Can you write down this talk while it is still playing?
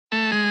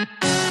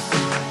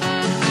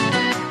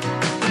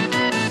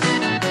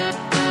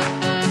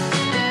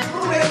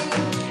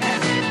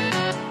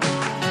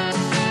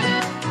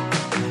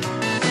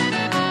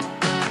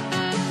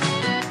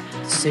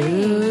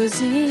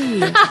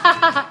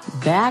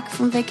back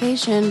from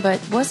vacation, but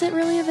was it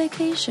really a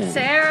vacation?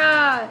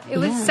 Sarah, it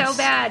was so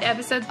bad.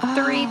 Episode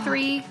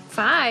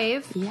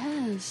 335.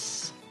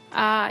 Yes.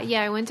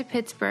 Yeah, I went to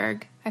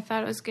Pittsburgh. I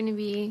thought it was going to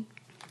be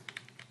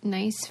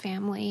nice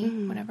family,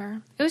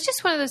 whatever. It was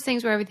just one of those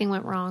things where everything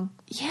went wrong.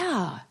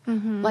 Yeah.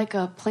 Like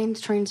a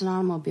planes, trains, and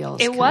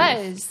automobiles. It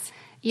was.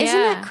 Yeah. Isn't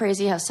that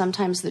crazy how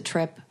sometimes the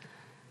trip,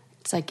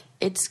 it's like,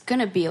 it's going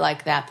to be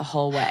like that the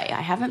whole way. I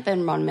haven't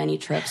been on many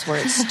trips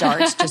where it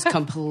starts just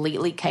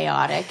completely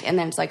chaotic, and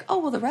then it's like, oh,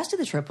 well, the rest of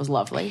the trip was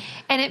lovely.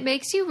 And it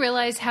makes you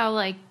realize how,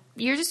 like,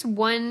 you're just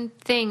one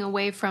thing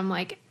away from,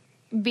 like,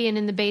 being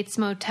in the Bates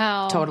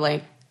Motel.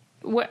 Totally.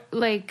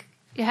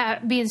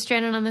 Being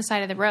stranded on the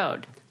side of the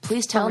road.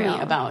 Please tell me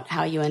about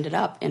how you ended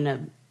up in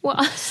a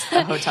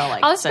hotel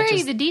like I'll spare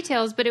you the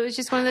details, but it was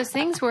just one of those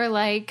things where,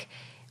 like,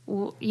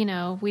 you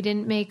know, we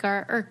didn't make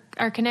our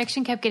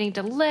connection kept getting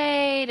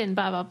delayed and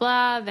blah, blah,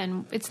 blah.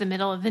 Then it's the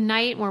middle of the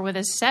night and we're with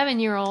a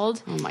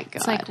 7-year-old. Oh, my God.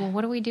 It's like, well,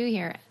 what do we do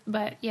here?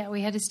 But, yeah,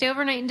 we had to stay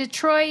overnight in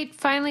Detroit,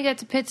 finally got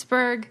to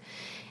Pittsburgh,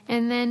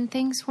 and then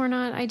things were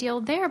not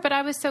ideal there. But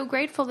I was so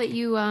grateful that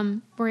you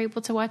were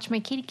able to watch my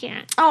kitty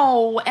cat.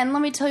 Oh, and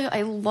let me tell you,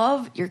 I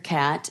love your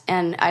cat.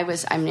 And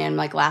I'm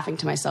like laughing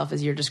to myself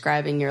as you're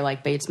describing your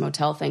like Bates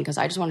Motel thing, because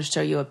I just want to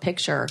show you a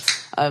picture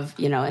of,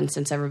 you know, and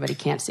since everybody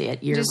can't see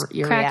it, your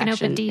cracking reaction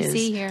open DC is,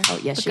 here. Oh,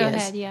 yes, but she go is.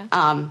 Ahead,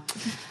 yeah.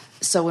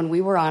 So when we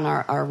were on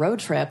our road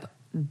trip,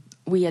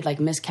 we had like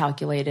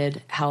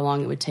miscalculated how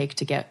long it would take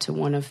to get to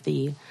one of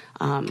the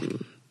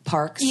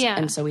parks. Yeah.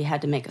 And so we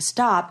had to make a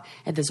stop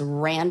at this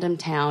random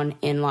town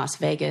in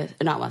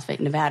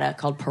Nevada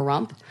called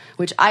Pahrump,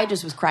 which I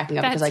just was cracking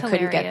up because I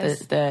couldn't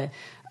get the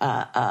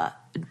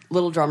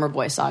Little Drummer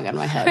Boy song on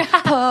my head.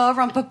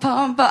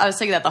 Pa-rum-pa-pum-pa. I was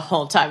singing that the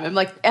whole time. I'm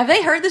like, have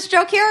they heard this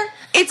joke here?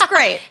 It's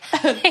great.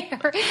 Have they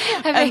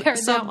heard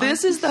so that one?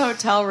 this is the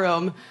hotel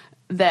room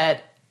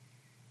that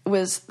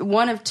was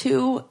one of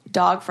two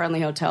dog-friendly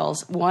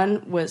hotels.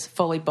 One was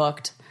fully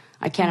booked.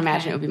 I can't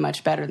imagine it would be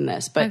much better than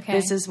this, but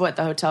this is what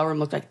the hotel room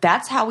looked like.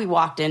 That's how we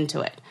walked into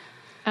it.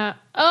 Like,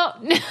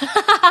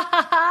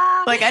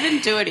 I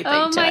didn't do anything to it.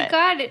 Oh, my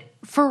God.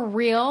 For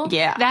real?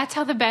 Yeah. That's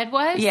how the bed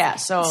was? Yeah,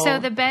 so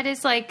the bed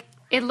is like,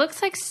 it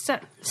looks like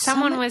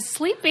someone was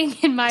sleeping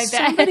in my bed.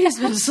 Somebody's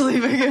been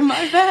sleeping in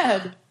my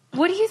bed.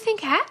 What do you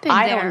think happened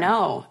I there? don't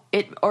know.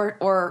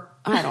 Or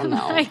I don't know.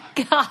 Oh, my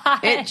God.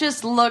 It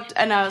just looked,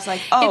 and I was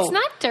like, oh. It's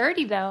not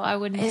dirty, though, I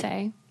wouldn't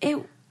say.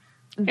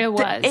 It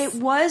was. It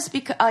was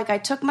because, like, I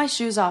took my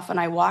shoes off and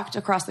I walked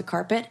across the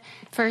carpet.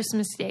 First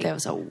mistake. There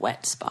was a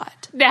wet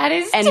spot. That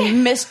is...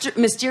 And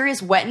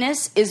mysterious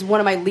wetness is one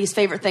of my least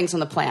favorite things on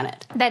the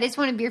planet. That is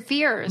one of your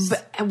fears.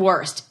 But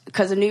worst.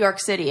 Because in New York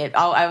City,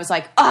 I was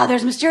like, oh,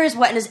 there's mysterious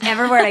wetness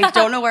everywhere and I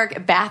don't know where...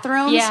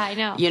 Bathrooms? Yeah, I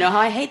know. You know how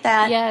I hate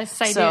that? Yes,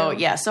 I do. So,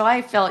 yeah. So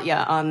I felt,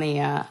 on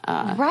the...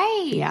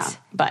 right. Yeah.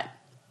 But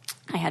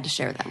I had to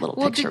share that little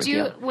picture with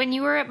you. When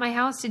you were at my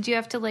house, did you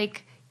have to,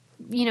 like...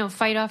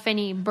 fight off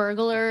any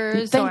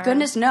burglars? Thank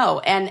goodness no.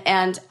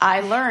 And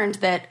I learned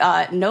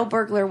that no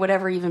burglar would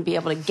ever even be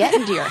able to get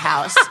into your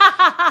house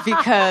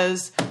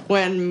because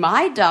when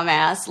my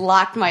dumbass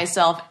locked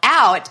myself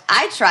out,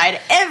 I tried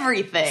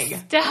everything.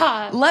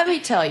 Stop. Let me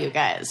tell you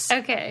guys.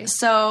 Okay.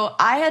 So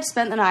I had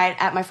spent the night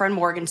at my friend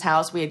Morgan's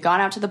house. We had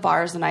gone out to the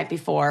bars the night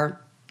before,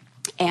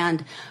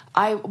 and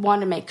I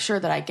wanted to make sure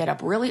that I get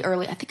up really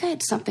early. I think I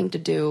had something to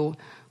do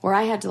where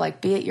I had to,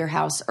 like, be at your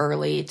house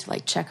early to,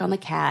 like, check on the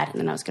cat,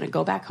 and then I was going to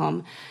go back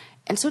home.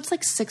 And so it's,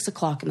 like, 6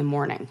 o'clock in the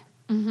morning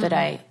that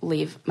I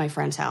leave my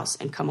friend's house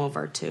and come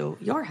over to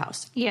your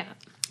house. Yeah.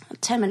 A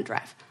 10-minute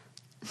drive.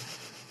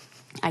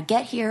 I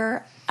get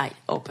here. I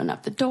open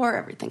up the door.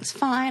 Everything's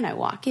fine. I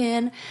walk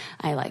in.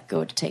 I, like,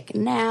 go to take a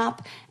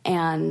nap,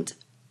 and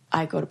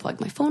I go to plug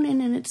my phone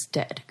in and it's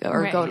dead.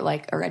 Or go to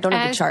or I don't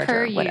have the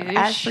charger. Whatever.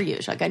 As per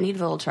usual. Like I need a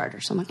little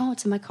charger. So I'm like, oh,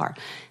 it's in my car.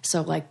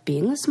 So like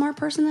being the smart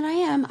person that I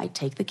am, I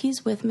take the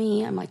keys with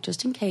me. I'm like,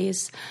 just in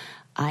case.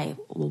 I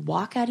will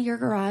walk out of your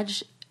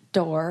garage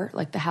door,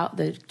 like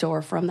the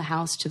door from the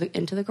house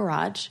into the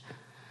garage.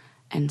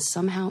 And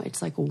somehow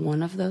it's like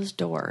one of those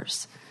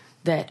doors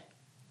that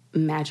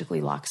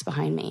magically locks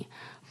behind me.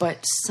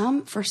 But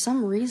for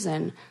some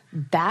reason,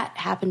 that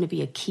happened to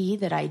be a key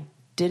that I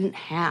didn't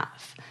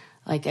have.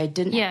 Like I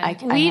didn't. Yeah,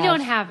 we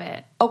don't have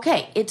it.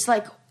 Okay, it's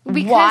like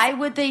why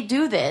would they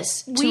do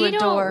this to a door? We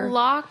don't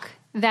lock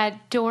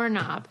that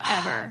doorknob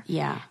ever.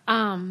 Yeah.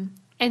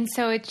 And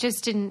so it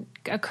just didn't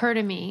occur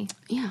to me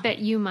that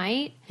you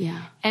might.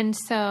 Yeah. And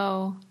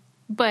so,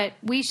 but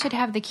we should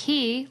have the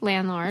key,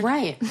 landlord.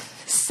 Right.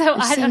 So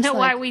I don't know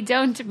why we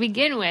don't to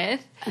begin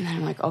with. And then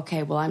I'm like,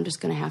 okay, well, I'm just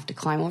going to have to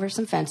climb over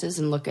some fences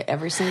and look at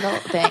every single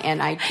thing.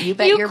 And you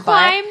bet your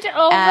butt. You climbed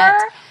over?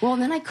 Well,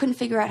 and then I couldn't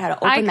figure out how to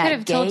open that gate. I could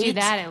have told you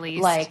that at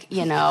least. Like,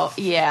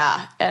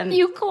 yeah. And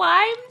you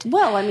climbed?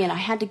 Well, I mean, I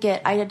had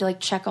to like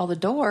check all the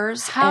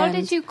doors. How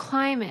did you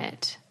climb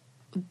it?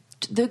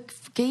 The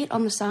gate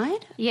on the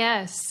side?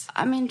 Yes.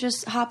 I mean,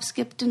 just hop,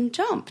 skipped, and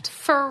jumped.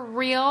 For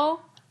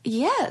real?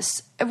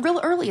 Yes, real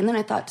early. And then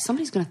I thought,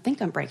 somebody's going to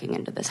think I'm breaking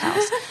into this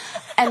house.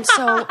 And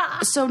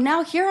so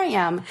now here I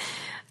am.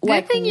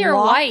 Good thing you're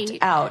white.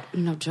 Out.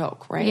 No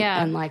joke, right?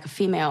 Yeah. And like a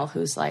female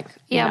who's like,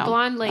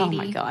 blonde lady. Oh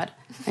my God.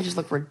 I just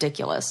look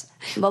ridiculous.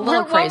 I'm a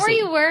little crazy. What were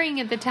you wearing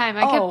at the time?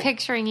 I kept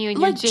picturing you in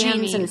your jammies. Like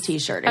jeans and a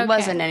t-shirt. It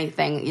wasn't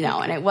anything,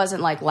 and it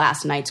wasn't like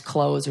last night's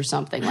clothes or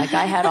something. Like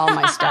I had all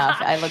my stuff.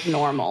 I looked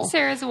normal.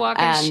 Sarah's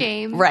walking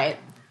shame. Right.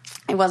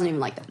 It wasn't even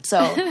like that. So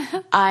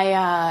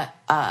I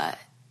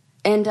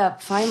end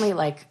up finally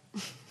like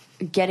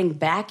getting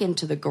back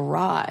into the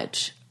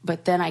garage,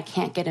 but then I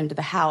can't get into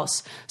the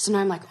house. So now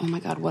I'm like, oh my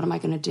God, what am I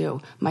going to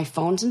do? My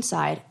phone's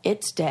inside.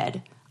 It's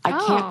dead. I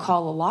can't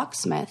call a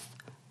locksmith.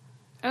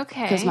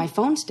 Okay. Because my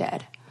phone's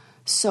dead.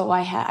 So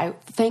I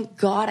thank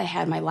God I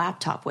had my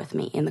laptop with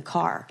me in the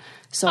car.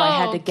 So I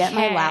had to get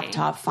my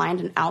laptop, find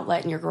an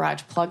outlet in your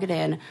garage, plug it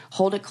in,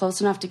 hold it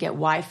close enough to get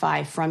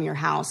Wi-Fi from your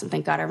house, and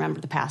thank God I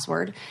remembered the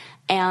password.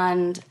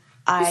 And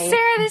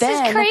Sarah, this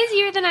is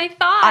crazier than I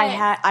thought.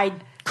 I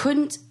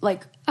couldn't,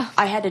 like,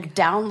 I had to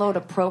download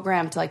a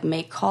program to, like,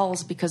 make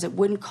calls because it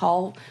wouldn't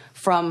call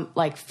from,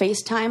 like,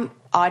 FaceTime.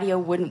 Audio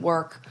wouldn't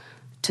work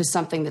to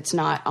something that's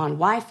not on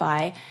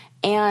Wi-Fi.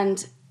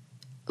 And,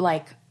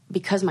 like,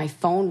 because my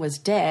phone was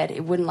dead,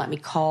 it wouldn't let me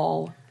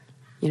call,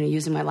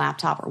 using my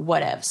laptop or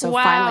whatever. So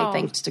finally,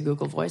 thanks to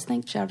Google Voice,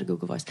 shout out to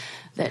Google Voice,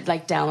 that,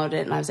 like, downloaded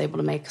it and I was able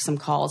to make some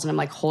calls. And I'm,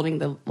 like, holding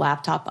the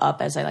laptop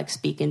up as I, like,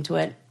 speak into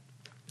it.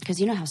 Because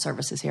you know how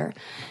service is here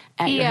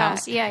at your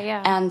house.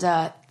 Yeah.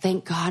 And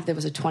thank God there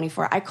was a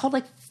 24. I called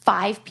like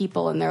 5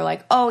 people and they're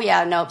like, oh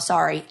yeah, nope,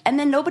 sorry. And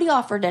then nobody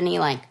offered any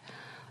like,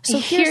 so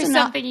here's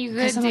something you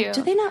could do. Like,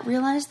 do they not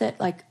realize that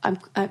like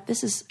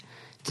it's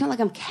not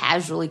like I'm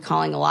casually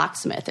calling a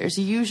locksmith. There's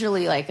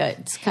usually like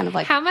it's kind of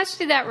like. How much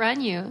did that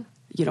run you?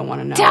 You don't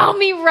want to know. Tell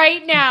me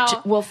right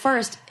now. Well,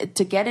 first,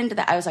 to get into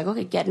that, I was like,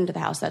 okay, get into the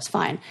house. That's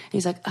fine. And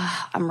he's like,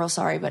 I'm real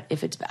sorry, but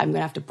I'm going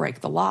to have to break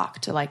the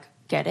lock to like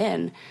get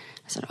in.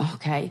 I said,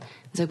 okay.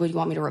 He's like, well, do you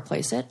want me to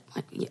replace it?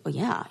 I'm like,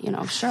 yeah,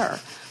 sure.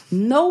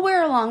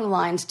 Nowhere along the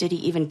lines did he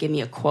even give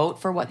me a quote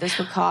for what this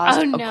would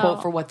cost, a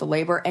quote for what the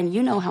labor, and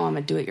you know how I'm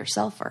a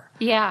do-it-yourselfer.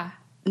 Yeah.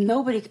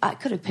 I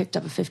could have picked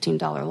up a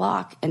 $15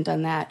 lock and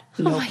done that,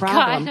 no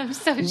problem. God, I'm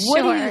so sure.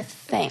 What do you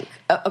think?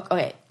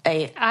 Okay,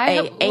 8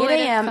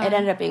 a.m., it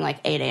ended up being like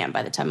 8 a.m.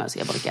 by the time I was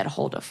able to get a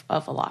hold of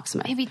a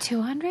locksmith. Maybe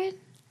 $200?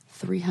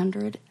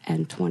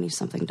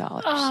 $320-something.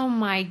 Oh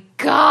my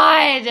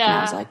God. And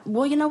I was like,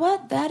 well, you know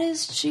what? That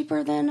is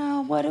cheaper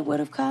than what it would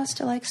have cost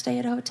to like stay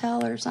at a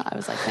hotel or something. I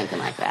was like thinking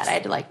like that. I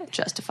had to like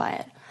justify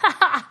it.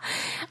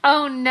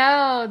 Oh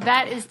no,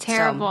 that is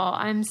terrible.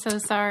 I'm so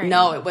sorry.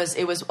 No, it was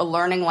a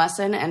learning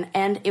lesson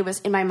and it was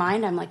in my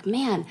mind. I'm like,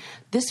 man,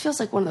 this feels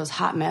like one of those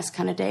hot mess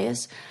kind of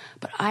days.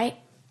 But I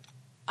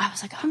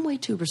was like, I'm way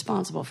too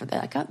responsible for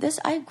that. Like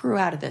I grew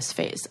out of this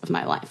phase of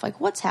my life. Like,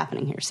 what's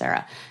happening here,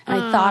 Sarah?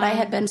 And I thought I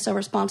had been so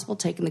responsible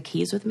taking the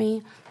keys with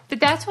me.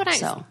 But that's what I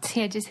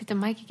just hit the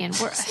mic again.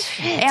 We're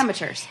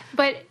amateurs.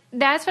 But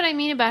that's what I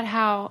mean about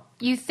how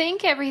you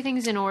think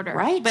everything's in order.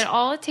 Right. But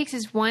all it takes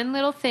is one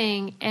little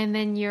thing, and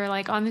then you're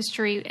like on the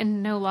street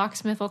and no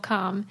locksmith will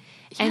come.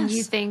 Yes. And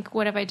you think,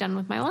 what have I done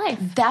with my life?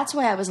 That's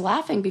why I was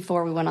laughing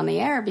before we went on the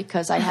air,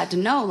 because I had to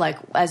know, like,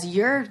 as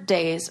your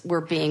days were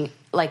being,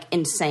 like,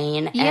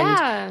 insane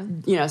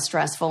and,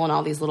 stressful and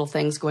all these little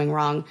things going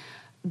wrong,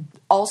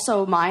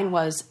 also mine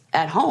was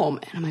at home.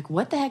 And I'm like,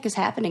 what the heck is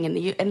happening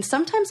and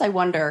sometimes I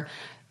wonder,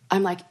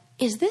 I'm like,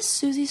 is this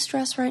Susie's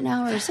stress right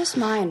now or is this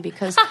mine?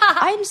 Because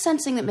I'm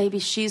sensing that maybe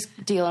she's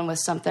dealing with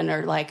something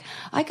or like,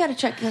 I got to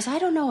check because I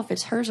don't know if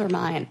it's hers or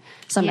mine.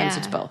 Sometimes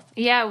it's both.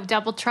 Yeah,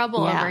 double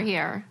trouble over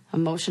here.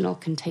 Emotional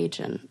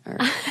contagion or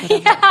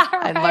whatever.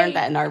 I learned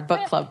that in our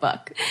book club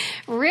book.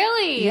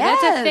 Really? Yes.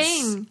 That's a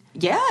thing.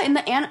 Yeah, in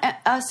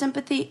the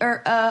sympathy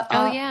or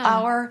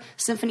our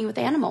symphony with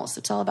animals.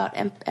 It's all about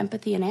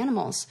empathy in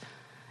animals.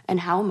 And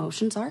how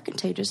emotions are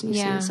contagious, and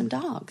you see this in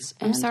dogs.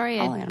 I'm sorry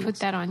I put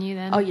that on you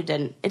then. Oh, you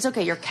didn't. It's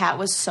okay. Your cat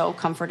was so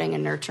comforting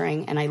and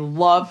nurturing, and I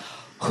love.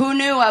 Who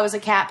knew I was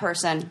a cat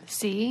person?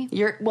 See,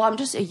 I'm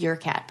just a your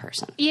cat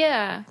person.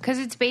 Yeah, because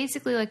it's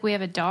basically like we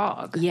have a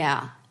dog.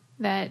 Yeah,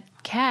 that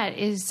cat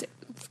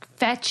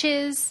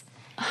fetches,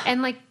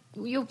 and like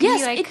you'll be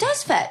like, it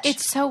does fetch.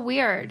 It's so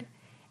weird.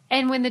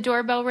 And when the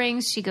doorbell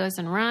rings, she goes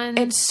and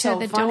runs to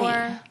the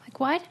door.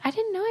 What? I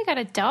didn't know I got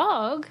a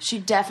dog. She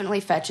definitely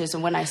fetches.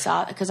 And when I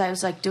saw it, because I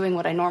was like doing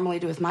what I normally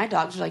do with my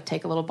dogs, like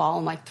take a little ball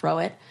and like throw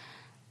it.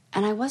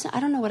 And I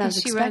don't know what I was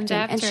expecting.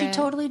 And she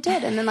totally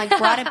did. And then like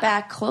brought it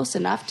back close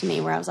enough to me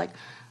where I was like,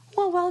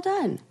 well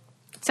done.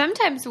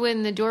 Sometimes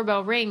when the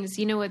doorbell rings,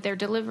 you know what they're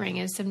delivering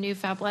is some new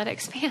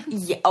Fabletics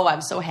pants. Yeah. Oh,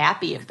 I'm so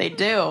happy if they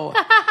do.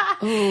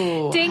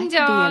 Ooh, Ding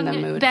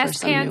dong,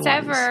 best pants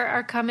ever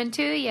are coming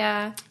to you.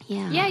 Yeah.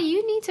 Yeah,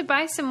 you need to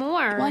buy some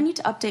more. Well, I need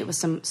to update with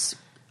some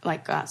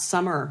like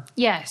summer.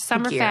 Yes,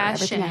 summer gear.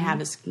 fashion. Everything I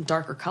have is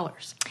darker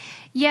colors.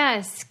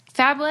 Yes,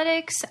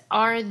 Fabletics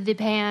are the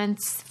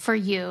pants for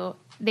you.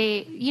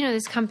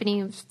 this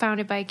company was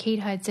founded by Kate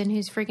Hudson,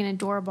 who's freaking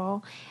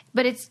adorable.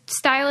 But it's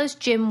stylish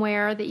gym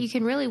wear that you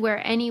can really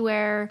wear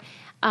anywhere.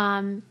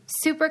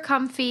 Super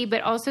comfy,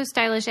 but also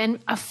stylish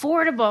and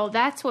affordable.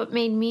 That's what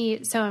made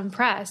me so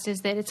impressed,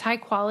 is that it's high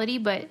quality,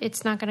 but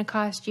it's not going to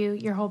cost you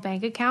your whole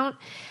bank account.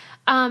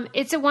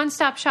 It's a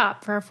one-stop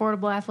shop for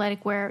affordable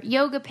athletic wear.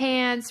 Yoga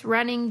pants,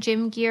 running,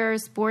 gym gear,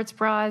 sports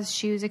bras,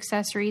 shoes,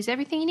 accessories,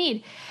 everything you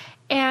need.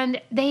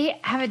 And they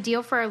have a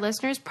deal for our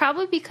listeners,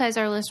 probably because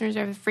our listeners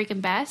are the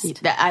freaking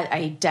best.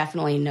 I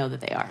definitely know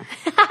that they are.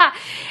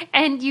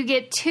 And you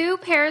get 2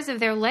 pairs of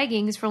their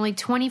leggings for only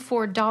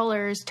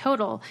 $24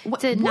 total.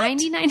 What? To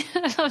 $99.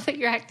 I love that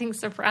you're acting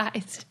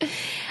surprised.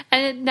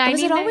 And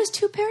Was it always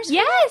 2 pairs?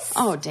 Yes.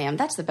 Oh, damn.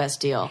 That's the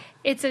best deal.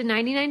 It's a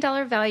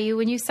 $99 value.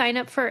 When you sign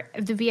up for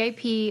the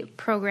VIP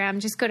program,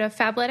 just go to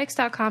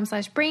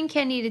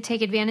fabletics.com/braincandy to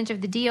take advantage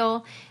of the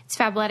deal. It's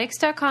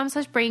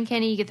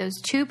fabletics.com/braincandy. You get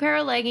those 2 pair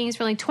of leggings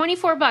for like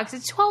 $24.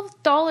 It's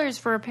 $12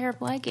 for a pair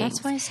of leggings.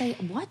 That's why I say,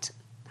 what?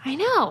 I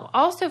know.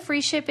 Also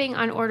free shipping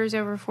on orders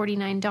over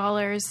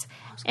 $49.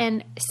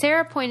 And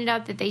Sarah pointed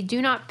out that they do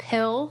not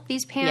pill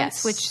these pants,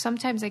 Yes. which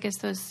sometimes I guess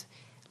those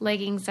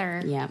leggings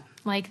are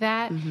like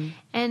that. Mm-hmm.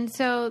 And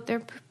so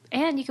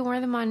and you can wear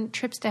them on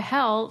trips to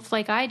hell,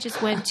 like I just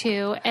went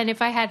to. And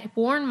if I had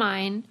worn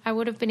mine, I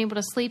would have been able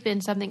to sleep in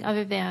something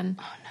other than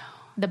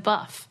the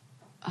buff.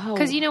 Oh,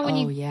 because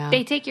when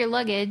they take your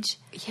luggage.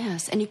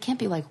 Yes, and you can't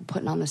be like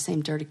putting on the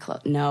same dirty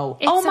clothes. No.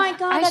 My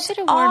God, I should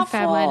have worn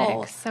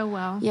Fabletics so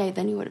well. Yeah,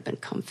 then you would have been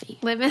comfy.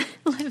 Live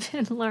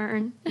and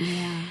learn.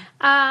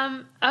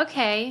 Yeah.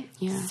 Okay.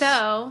 Yes.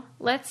 So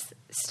let's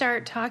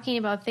start talking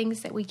about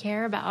things that we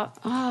care about.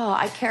 Oh,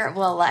 I care.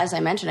 Well, as I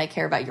mentioned, I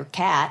care about your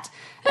cat.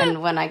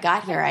 And when I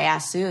got here, I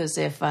asked Suze,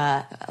 if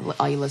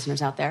all you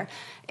listeners out there,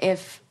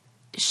 if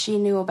she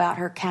knew about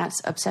her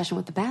cat's obsession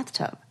with the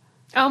bathtub.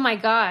 Oh, my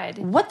God.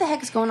 What the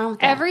heck is going on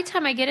with that? Every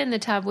time I get in the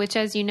tub, which,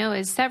 as you know,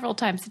 is several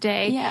times a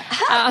day,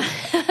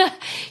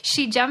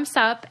 she jumps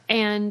up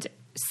and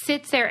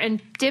sits there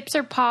and dips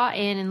her paw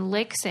in and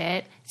licks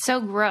it.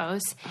 So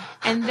gross.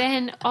 And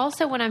then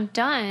also when I'm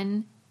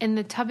done and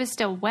the tub is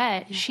still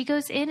wet, she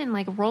goes in and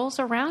like rolls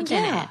around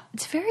in it.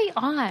 It's very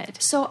odd.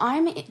 So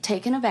I'm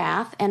taking a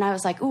bath and I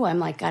was like, ooh, I'm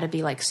like got to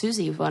be like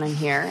Susie when I'm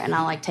here, and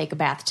I'll like take a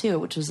bath too,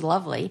 which was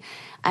lovely.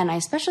 And I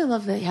especially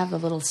love that you have the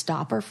little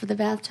stopper for the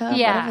bathtub.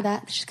 Yeah. Whatever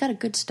that. She's got a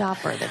good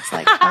stopper that's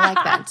like, I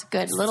like that. It's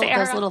good.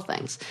 Those little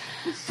things.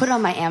 Put it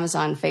on my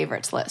Amazon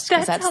favorites list.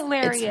 That's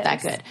hilarious. It's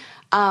that good.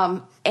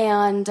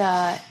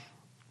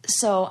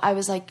 So I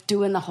was like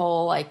doing the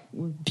whole like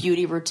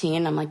beauty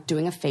routine. I'm like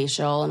doing a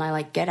facial, and I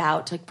like get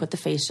out to like put the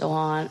facial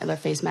on, or the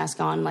face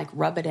mask on, like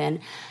rub it in.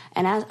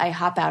 And as I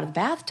hop out of the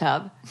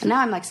bathtub, and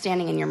now I'm like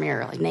standing in your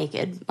mirror, like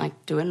naked,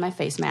 like doing my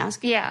face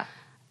mask. Yeah.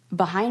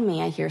 Behind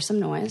me, I hear some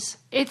noise.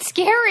 It's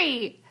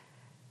scary.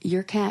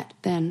 Your cat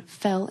then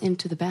fell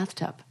into the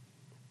bathtub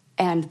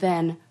and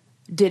then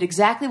did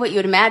exactly what you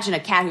would imagine a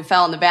cat who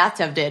fell in the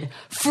bathtub did.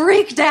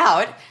 Freaked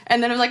out.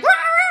 And then it was like, "Rah,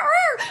 rah,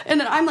 rah." And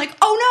then I'm like,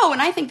 oh no.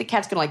 And I think the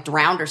cat's going to like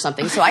drown or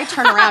something. So I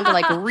turn around to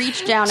like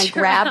reach down and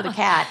grab the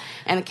cat.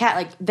 And the cat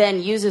like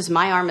then uses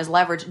my arm as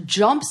leverage,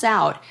 jumps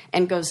out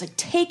and goes like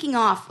taking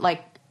off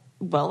like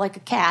a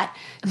cat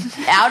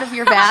out of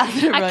your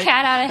bathroom. A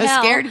cat out of hell.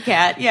 A scared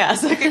cat.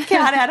 Yes, like a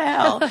cat out of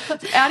hell.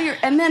 Out of your,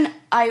 and then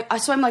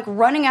so I'm like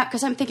running out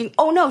because I'm thinking,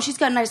 oh no, she's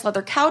got a nice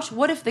leather couch.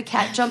 What if the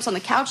cat jumps on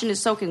the couch and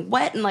is soaking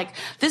wet? And like,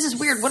 this is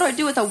weird. What do I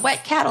do with a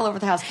wet cat all over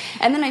the house?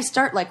 And then I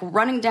start like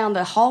running down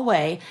the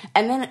hallway.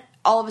 And then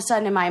all of a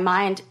sudden in my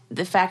mind,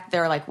 the fact that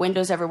there are like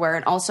windows everywhere.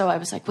 And also I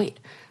was like, wait,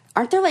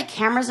 aren't there like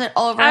cameras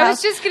all over our house? I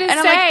was just going to say.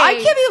 And I'm like,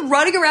 I can't be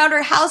running around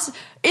our house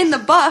in the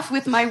buff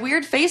with my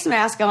weird face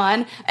mask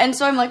on. And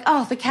so I'm like,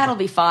 oh, the cat will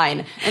be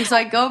fine. And so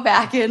I go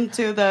back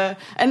into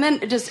and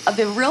then just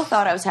the real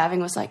thought I was having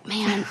was like,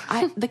 man,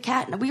 the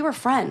cat, we were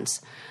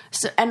friends.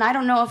 So, and I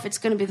don't know if it's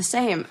going to be the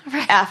same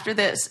after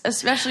this,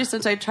 especially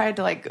since I tried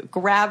to like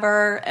grab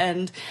her,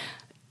 and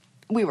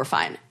we were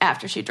fine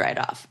after she dried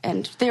off.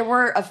 And there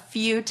were a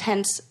few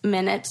tense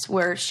minutes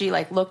where she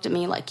like looked at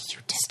me like, you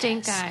did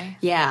stink this. eye.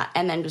 Yeah.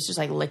 And then was just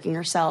like licking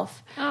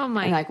herself. Oh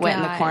my God. And like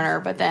went in the corner,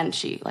 but then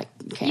she like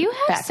came You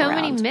have back so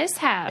around. many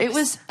mishaps. It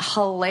was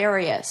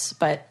hilarious.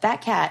 But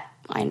that cat,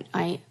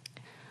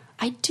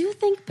 I do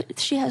think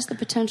she has the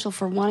potential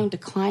for wanting to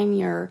climb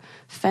your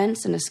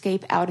fence and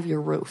escape out of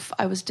your roof.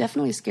 I was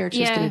definitely scared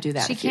she was going to do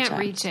that. She a few can't times.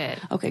 reach it.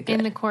 Okay, good.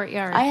 In the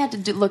courtyard. I had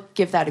to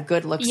give that a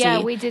good look.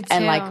 Yeah, we did too.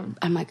 And like,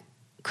 I'm like,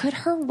 could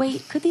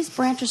these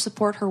branches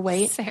support her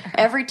weight? Sarah.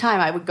 Every time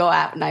I would go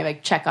out and I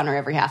like check on her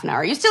every half an hour.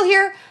 Are you still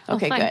here?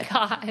 Okay, oh my good.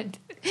 God.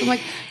 So I'm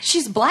like,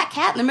 she's a black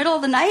cat in the middle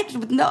of the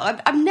night? No,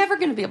 I'm never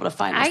going to be able to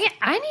find this.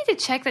 I need to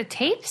check the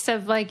tapes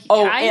of like.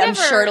 Oh, I'm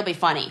sure it'll be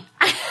funny.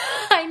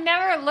 I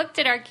never looked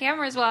at our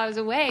cameras while I was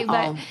away,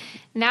 but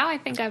now I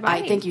think I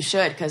might. I think you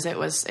should, because it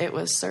was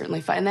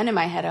certainly fun. And then in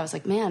my head, I was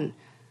like, man,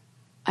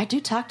 I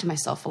do talk to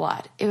myself a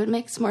lot. It would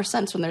make more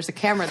sense when there's a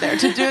camera there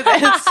to do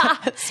this.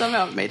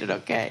 Somehow it made it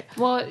okay.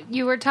 Well,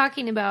 you were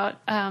talking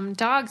about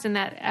dogs, and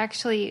that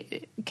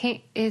actually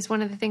is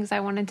one of the things I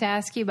wanted to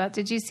ask you about.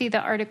 Did you see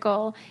the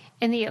article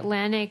in The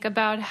Atlantic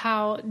about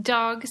how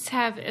dogs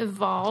have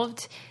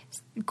evolved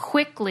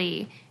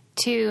quickly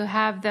to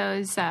have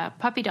those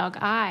puppy dog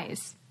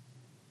eyes?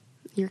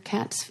 Your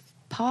cat's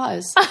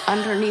paws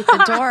underneath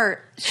the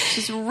door.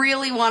 She's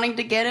really wanting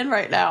to get in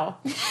right now.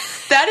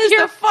 That is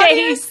the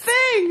funniest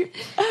thing.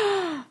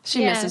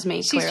 She misses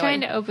me, She's clearly.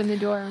 trying to open the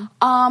door.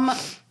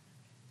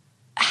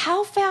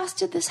 How fast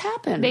did this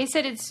happen? They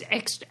said it's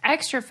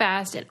extra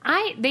fast. And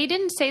they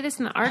didn't say this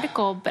in the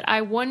article, but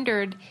I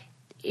wondered,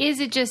 is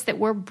it just that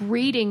we're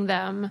breeding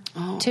them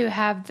to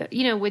have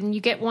when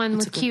you get one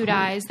with cute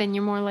eyes, then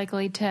you're more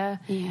likely to.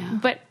 Yeah.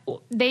 But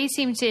they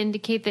seem to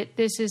indicate that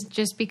this is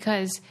just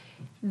because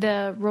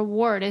the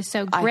reward is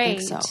so great. I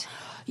think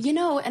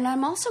so. And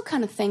I'm also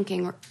kind of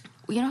thinking,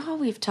 how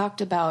we've talked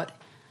about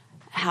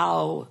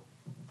how,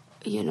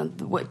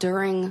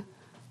 during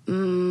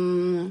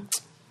the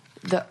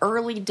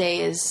early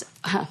days,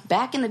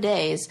 back in the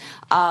days,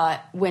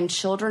 when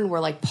children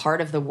were like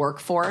part of the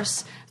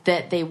workforce,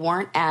 that they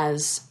weren't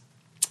as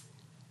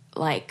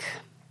like,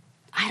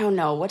 I don't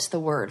know, what's the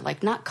word?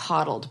 Like not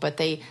coddled, but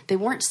they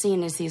weren't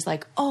seen as these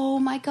like, oh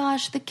my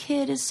gosh, the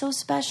kid is so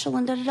special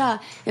and da-da-da.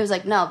 It was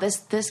like, no,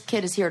 this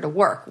kid is here to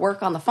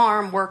work on the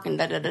farm, work and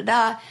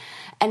da-da-da-da.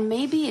 And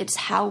maybe it's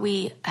how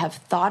we have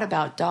thought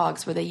about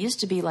dogs, where they used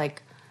to be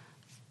like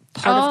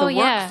part of the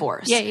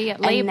workforce. Yeah,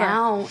 labor. And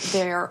now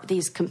they're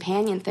these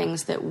companion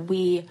things that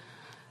we,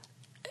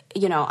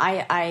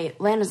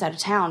 Landon's out of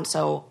town,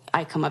 so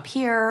I come up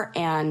here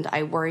and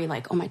I worry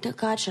like, oh my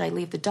God, should I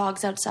leave the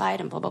dogs outside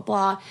and blah, blah,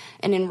 blah.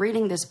 And in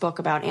reading this book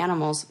about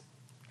animals,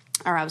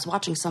 or I was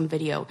watching some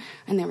video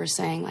and they were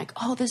saying like,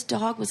 oh, this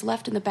dog was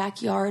left in the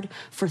backyard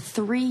for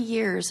 3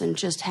 years and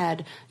just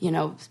had,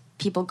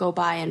 people go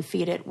by and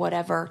feed it,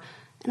 whatever.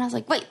 And I was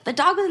like, wait, the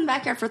dog was in the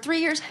backyard for 3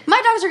 years?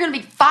 My dogs are going to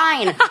be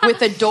fine with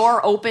the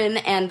door open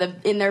and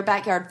in their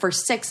backyard for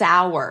 6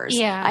 hours.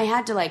 Yeah. I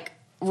had to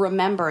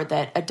remember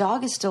that a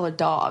dog is still a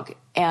dog.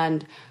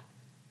 And,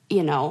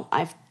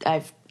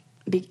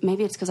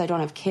 maybe it's because I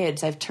don't have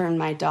kids. I've turned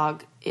my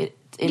dog into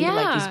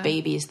these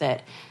babies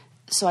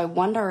so I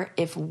wonder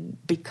if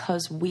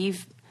because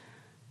we've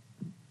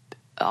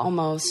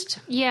almost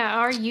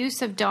our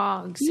use of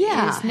dogs is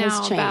has now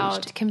changed.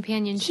 about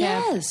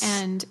companionship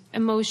and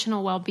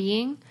emotional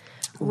well-being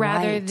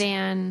rather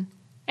than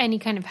any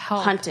kind of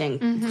help.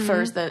 Hunting.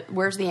 First,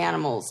 where's the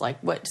animals? Like,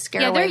 what?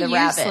 Scare away they're the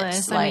useless.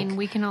 rabbits. I mean,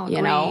 we can all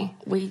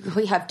agree.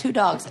 We have 2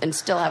 dogs and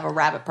still have a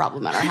rabbit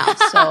problem at our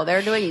house, so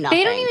they're doing nothing.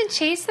 They don't even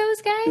chase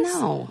those guys?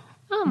 No.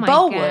 Oh, my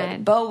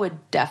God. Bo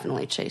would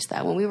definitely chase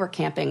that. When we were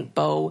camping,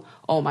 Bo,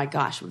 oh my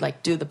gosh, would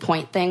do the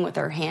point thing with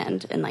her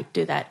hand and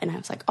do that. And I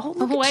was like, oh,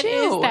 look what at you.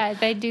 What is that?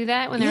 They do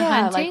that when they're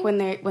hunting?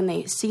 Like when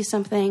they see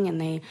something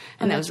and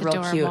that was real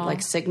adorable. cute.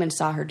 Like Sigmund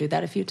saw her do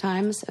that a few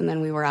times, and then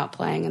we were out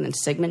playing, and then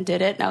Sigmund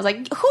did it, and I was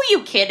like, who are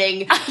you kidding?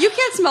 You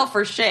can't smell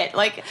for shit.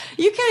 Like,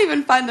 you can't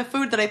even find the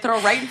food that I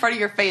throw right in front of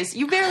your face.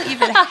 You barely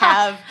even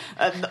have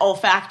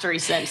olfactory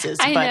senses,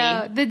 buddy.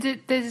 I know.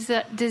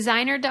 The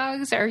designer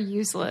dogs are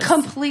useless.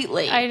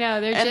 Completely. I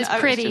know. They're just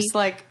pretty. Just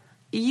like,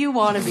 you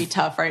want to be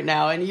tough right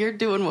now, and you're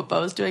doing what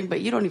Bo's doing, but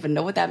you don't even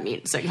know what that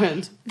means,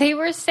 Sigmund. They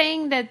were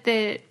saying that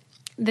the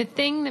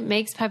thing that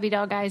makes puppy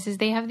dog eyes is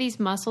they have these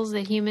muscles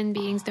that human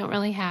beings don't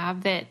really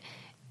have that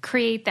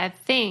create that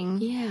thing,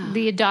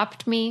 the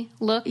adopt me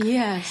look.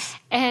 Yes.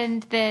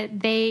 And that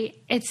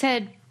it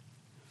said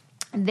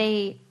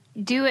they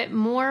do it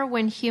more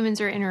when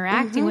humans are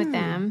interacting with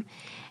them.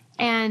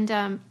 And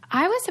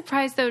I was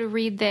surprised, though, to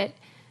read that,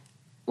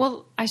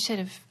 well, I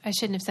shouldn't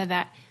have said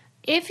that.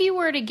 If you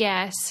were to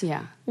guess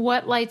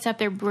what lights up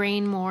their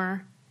brain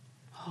more,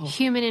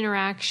 human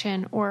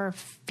interaction or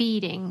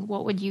feeding,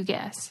 what would you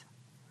guess?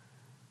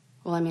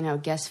 Well, I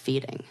would guess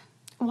feeding.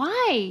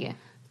 Why?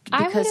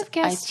 I would have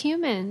guessed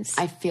humans.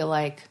 I feel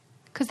like...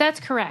 Because that's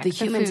correct. The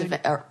humans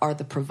are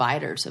the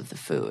providers of the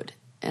food.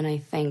 And I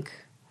think...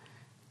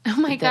 Oh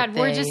my God,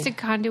 we're just a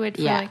conduit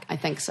for I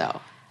think so.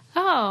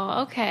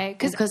 Oh, okay.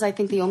 Because I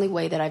think the only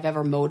way that I've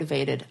ever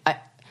motivated...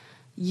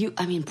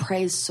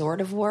 praise sort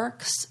of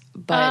works,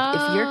 but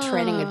if you're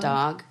training a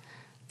dog,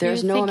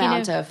 there's no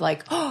amount of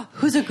like, oh,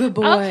 who's a good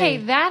boy? Okay,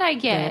 that I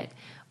get.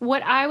 But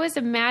what I was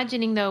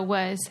imagining, though,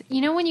 was,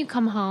 when you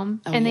come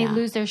home and they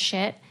lose their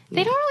shit,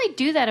 they don't really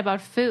do that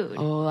about food.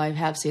 Oh, I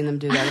have seen them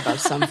do that about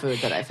some food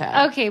that I've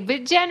had. Okay,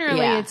 but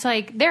generally it's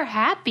like they're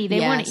happy.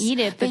 They want to eat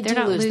it, but they're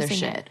not losing their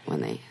shit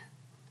it.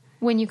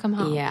 When you come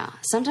home. Yeah.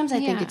 Sometimes I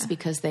think it's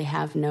because they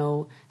have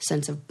no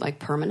sense of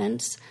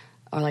permanence.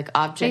 Or object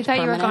permanence. They thought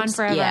you were gone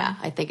forever. Yeah,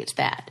 I think it's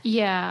that.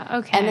 Yeah,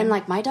 okay. And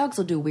then my dogs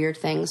will do weird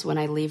things when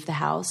I leave the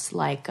house,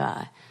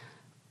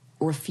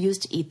 refuse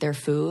to eat their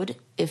food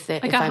if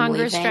I'm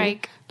hunger leaving,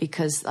 strike.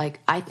 because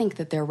I think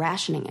that they're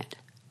rationing it.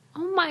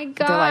 Oh my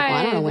God. They're like, well,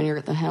 I don't know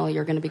when the hell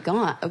you're going to be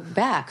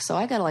back. So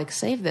I got to like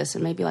save this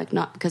and maybe like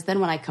not, because then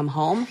when I come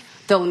home,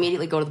 they'll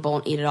immediately go to the bowl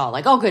and eat it all.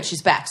 Like, oh, good,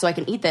 she's back. So I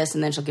can eat this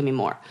and then she'll give me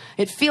more.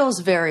 It feels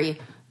very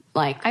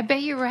like. I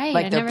bet you're right.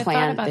 Like I never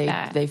thought about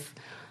that.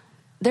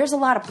 There's a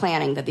lot of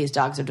planning that these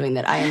dogs are doing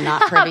that I am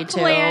not privy to.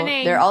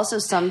 There are also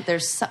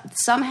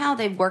somehow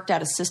they've worked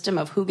out a system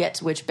of who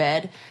gets which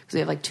bed, because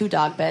we have like 2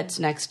 dog beds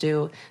next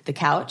to the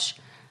couch,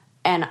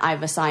 and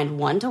I've assigned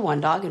one to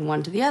one dog and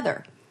one to the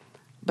other.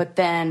 But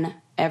then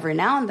every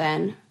now and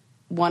then,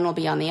 one will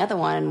be on the other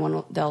one,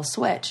 and they'll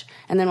switch.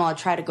 And then I'll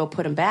try to go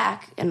put them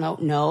back, and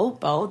no,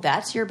 Bo,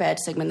 that's your bed,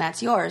 Sigmund,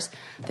 that's yours.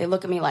 They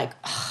look at me like,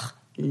 ugh,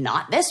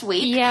 not this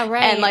week. Yeah,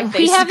 right. And like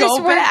they have go this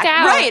worked back.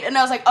 out. Right. And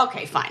I was like,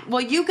 okay, fine.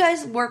 Well, you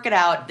guys work it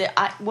out.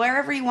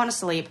 Wherever you want to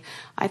sleep.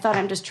 I thought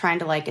I'm just trying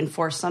to like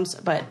enforce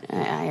but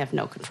I have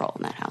no control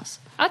in that house.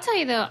 I'll tell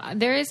you though,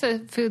 there is a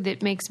food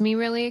that makes me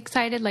really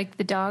excited, like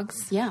the dogs.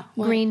 Yeah.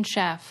 What? Green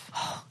Chef.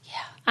 Oh, yeah.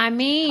 I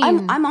mean,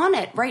 I'm on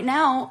it right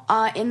now.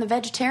 In the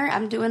vegetarian,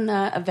 I'm doing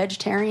a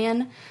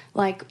vegetarian,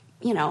 like,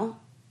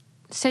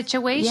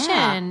 situation.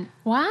 Yeah.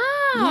 Wow.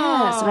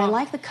 Yes, and I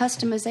like the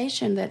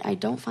customization that I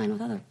don't find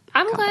with other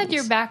I'm companies. glad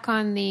you're back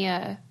on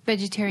the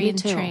vegetarian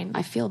Me too. train.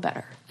 I feel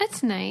better.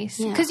 That's nice.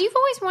 Yeah. Because you've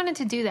always wanted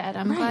to do that.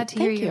 I'm glad to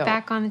hear you're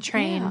back on the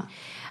train.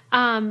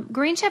 Yeah.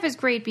 Green Chef is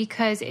great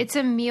because it's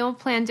a meal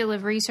plan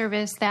delivery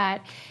service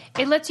that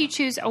it lets you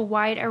choose a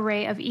wide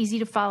array of easy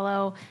to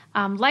follow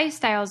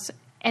lifestyles,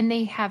 and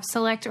they have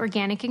select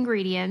organic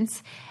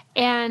ingredients.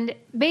 And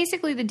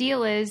basically the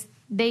deal is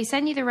they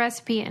send you the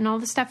recipe and all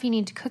the stuff you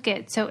need to cook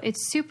it. So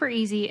it's super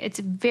easy. It's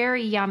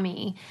very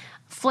yummy.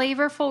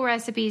 Flavorful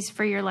recipes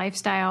for your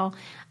lifestyle.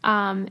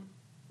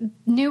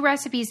 New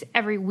recipes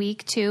every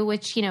week too,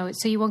 which,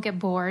 so you won't get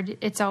bored.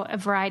 It's all a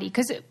variety.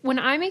 Because when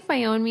I make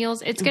my own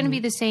meals, it's going to be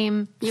the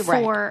same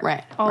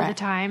all the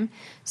time.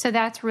 So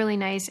that's really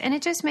nice. And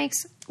it just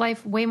makes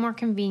life way more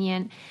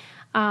convenient.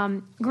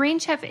 Green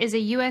Chef is a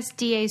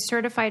USDA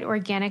certified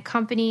organic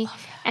company,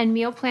 and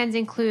meal plans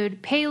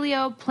include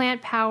paleo,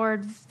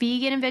 plant-powered,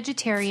 vegan and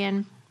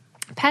vegetarian,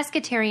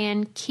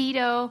 pescatarian,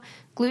 keto,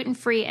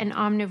 gluten-free, and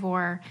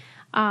omnivore.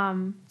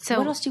 So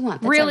what else do you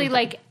want? That's really everything.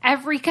 Like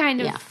every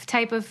kind of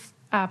type of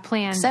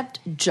plan.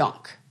 Except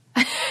junk,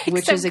 which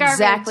Except is garbage.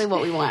 exactly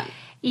what we want.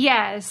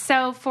 Yeah,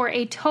 so for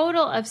a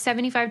total of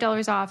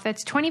 $75 off,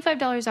 that's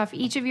 $25 off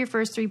each of your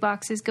first 3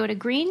 boxes. Go to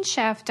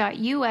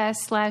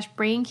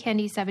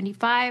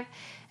greenchef.us/braincandy75.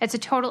 That's a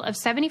total of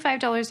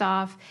 $75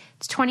 off.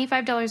 It's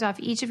 $25 off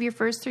each of your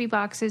first 3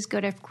 boxes.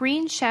 Go to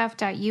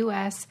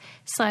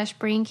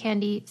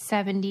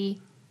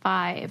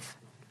greenchef.us/braincandy75.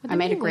 I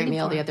made a great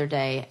meal the other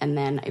day, and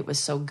then it was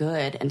so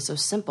good and so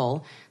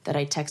simple that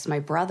I texted my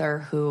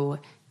brother, who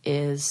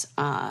is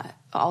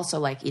also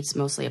like eats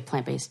mostly a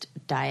plant-based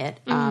diet,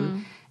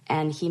 and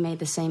he made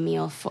the same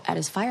meal at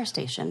his fire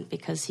station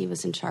because he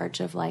was in charge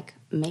of like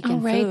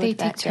making food they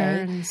that take day.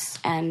 turns.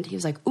 And he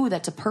was like, "Ooh,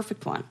 that's a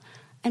perfect one,"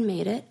 and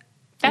made it.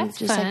 That's and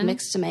just fun. like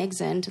mixed some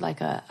eggs into like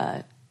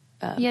a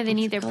they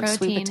need their protein.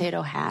 Sweet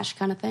potato hash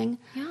kind of thing.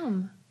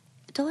 Yum.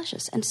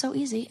 Delicious and so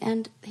easy.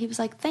 And he was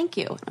like, "Thank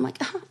you." And I'm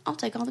like, "I'll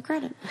take all the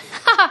credit."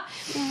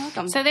 You're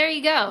welcome. So there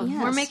you go.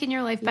 Yes. We're making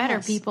your life better,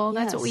 Yes. people.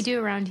 That's Yes. what we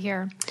do around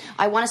here.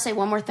 I want to say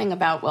one more thing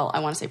about, I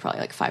want to say probably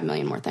like 5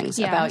 million more things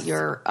about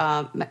your,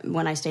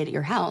 when I stayed at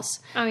your house.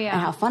 Oh, yeah.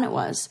 And how fun it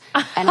was.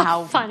 And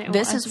how fun it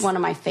this was. is one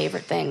of my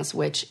favorite things,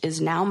 which is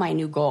now my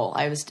new goal.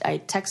 I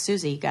text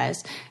Susie,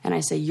 guys, and I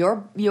say,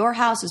 your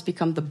house has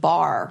become the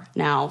bar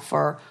now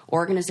for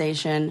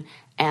organization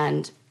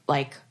and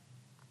like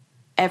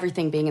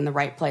everything being in the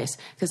right place.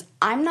 Because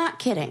I'm not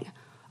kidding.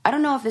 I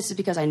don't know if this is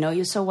because I know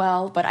you so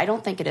well, but I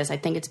don't think it is. I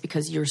think it's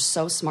because you're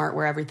so smart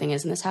where everything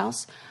is in this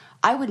house.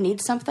 I would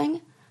need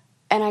something,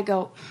 and I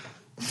go,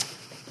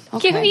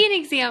 okay. Give me an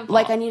example.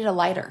 Like I needed a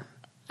lighter.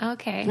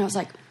 Okay. And I was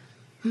like,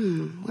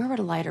 where would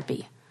a lighter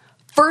be?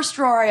 First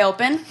drawer I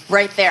open,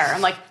 right there.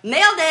 I'm like,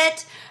 nailed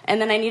it. And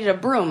then I needed a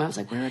broom. I was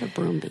like, where would a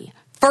broom be?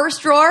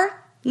 First drawer,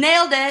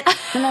 nailed it.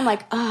 And I'm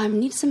like, I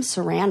need some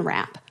saran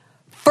wrap.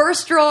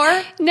 First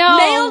drawer,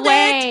 nailed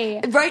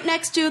way. it. Right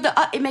next to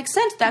the, it makes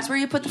sense. That's where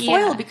you put the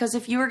foil, because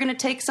if you were going to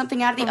take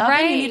something out of the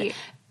oven, you need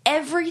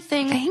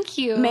everything. Thank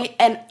you.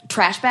 And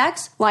trash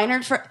bags,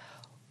 liners for.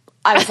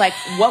 I was like,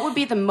 what would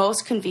be the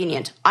most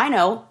convenient? I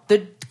know,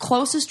 the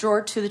closest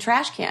drawer to the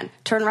trash can.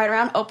 Turn right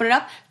around, open it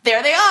up.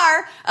 There they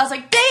are. I was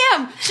like,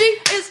 damn, she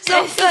is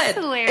so good.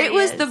 Hilarious. It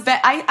was the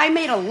best. I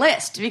made a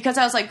list because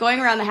I was like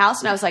going around the house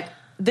and I was like,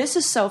 this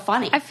is so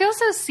funny. I feel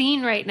so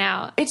seen right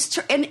now. It's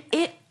true. And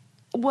it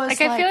was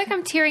like I feel like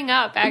I'm tearing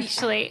up,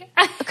 actually.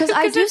 Because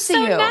I do see so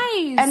you.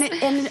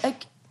 Nice. And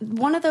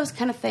one of those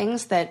kind of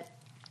things that,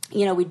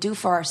 we do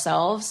for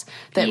ourselves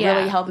that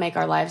really help make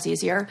our lives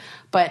easier,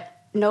 but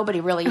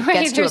nobody really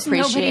gets to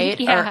appreciate.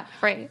 Nobody,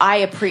 right.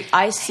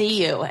 I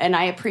see you, and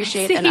I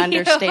appreciate and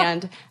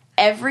understand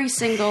every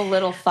single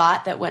little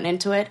thought that went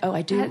into it. Oh,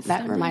 I do. That's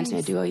that so reminds me, I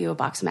nice. do owe you a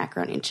box of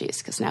macaroni and cheese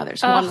because now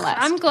there's one less.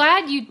 I'm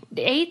glad you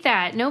ate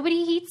that. Nobody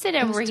eats it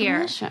over here.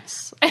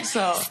 Delicious.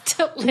 So It's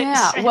delicious.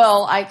 yeah,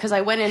 well, because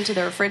I went into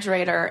the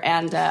refrigerator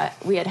and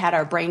we had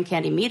our brain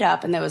candy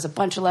meetup, and there was a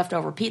bunch of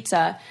leftover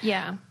pizza.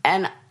 Yeah.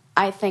 And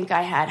I think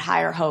I had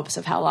higher hopes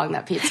of how long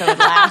that pizza would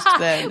last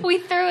than We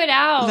threw it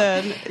out.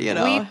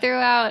 We threw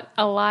out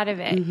a lot of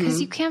it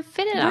because you can't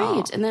fit it all.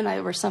 right. And then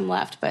there were some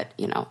left, but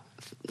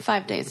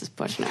 5 days is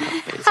pushing out.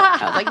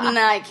 I was like,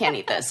 nah, I can't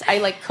eat this.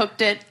 I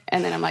cooked it,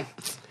 and then I'm like,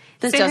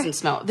 this Sarah- doesn't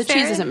smell. The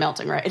Sarah- cheese isn't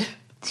melting right.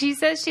 She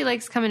says she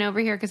likes coming over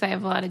here because I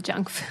have a lot of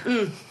junk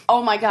food.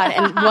 Oh my god!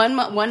 And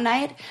one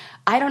night,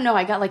 I don't know,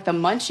 I got the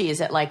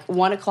munchies at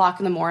 1 o'clock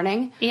in the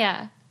morning.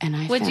 Yeah.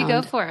 And What'd you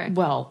go for?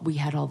 Well, we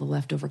had all the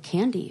leftover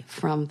candy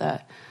from the.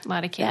 A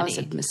lot of That was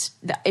candy.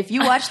 if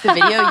you watched the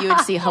video, you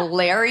would see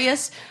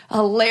hilarious,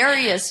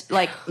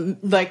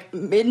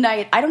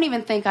 midnight. I don't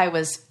even think I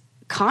was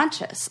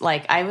conscious.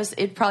 I was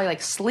probably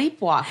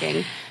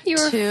sleepwalking. You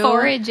were to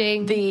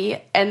foraging.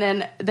 and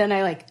then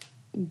I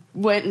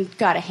went and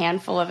got a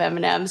handful of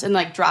M&Ms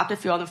and dropped a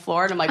few on the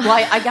floor, and I'm like, well,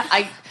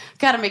 I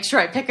got to make sure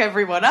I pick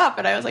everyone up,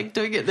 and I was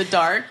doing it in the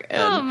dark.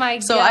 And Oh my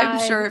so God.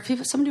 I'm sure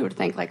somebody would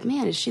think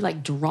man, is she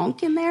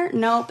drunk in there?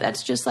 Nope,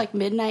 that's just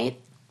midnight.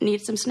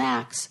 Need some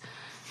snacks,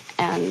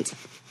 and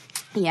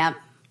yeah,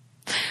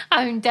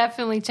 I'm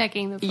definitely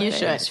checking the footage you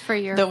should for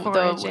your the,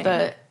 foraging.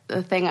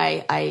 the thing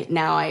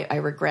I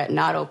regret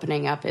not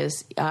opening up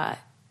is.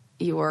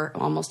 You were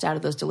almost out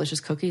of those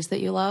delicious cookies that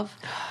you love,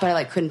 but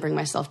I couldn't bring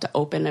myself to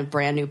open a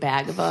brand new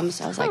bag of them.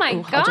 So I was Oh my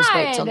 "Ooh, I'll just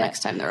wait till God.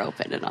 next time they're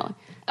open." And I'll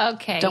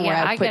Okay. don't worry.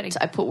 Yeah,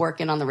 I put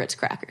work in on the Ritz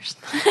crackers.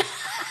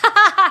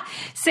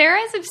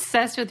 Sarah's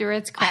obsessed with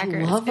Ritz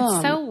crackers. love It's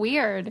them. so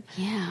weird.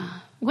 Yeah,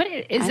 What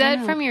is I that don't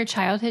know. from your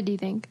childhood, do you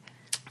think?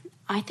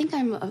 I think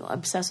I'm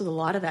obsessed with a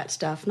lot of that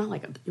stuff. Not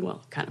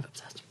kind of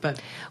obsessed,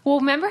 but Well,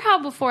 remember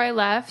how before I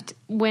left,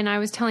 when I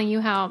was telling you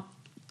how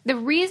the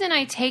reason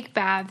I take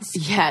baths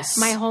yes,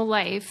 my whole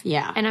life,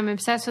 Yeah. and I'm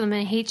obsessed with them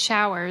and I hate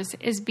showers,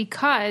 is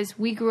because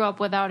we grew up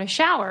without a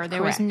shower.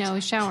 There was Correct. no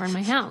shower in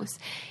my house.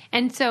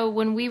 And so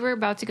when we were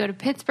about to go to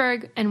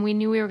Pittsburgh and we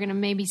knew we were going to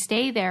maybe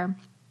stay there,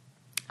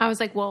 I was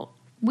like, well,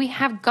 we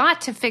have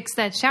got to fix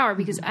that shower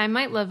because I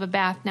might love a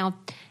bath. Now,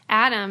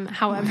 Adam,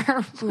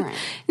 however, Right.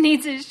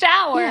 needs a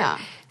shower. Yeah.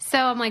 So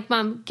I'm like,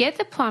 Mom, get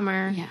the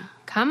plumber, Yeah.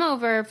 come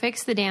over,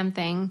 fix the damn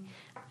thing,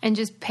 and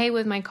just pay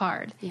with my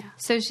card. Yeah.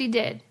 So she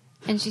did.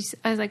 And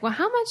I was like, well,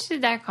 how much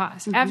did that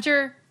cost?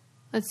 After,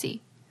 let's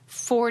see,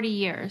 40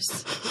 years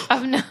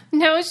of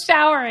no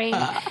showering,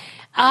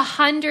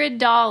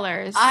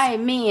 $100. I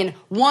mean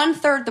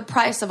 1/3 the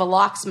price of a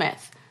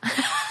locksmith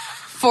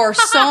for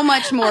so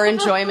much more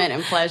enjoyment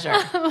and pleasure.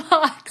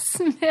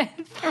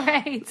 Locksmith,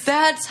 right?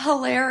 That's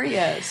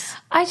hilarious.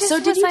 I just so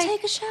did was you like-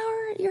 take a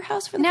shower at your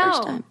house for the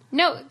first time?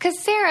 No, because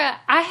Sarah,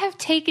 I have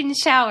taken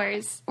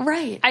showers.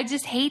 Right. I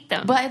just hate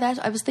them. But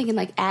I was thinking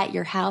at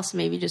your house,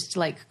 maybe just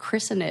to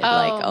christen it.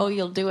 Oh.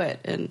 You'll do it.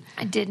 And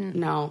I didn't.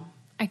 no.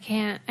 I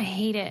can't. I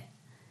hate it.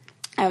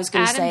 I was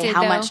going to Adam say did,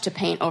 how though. much to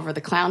paint over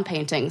the clown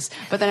paintings.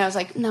 But then I was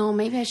like, no,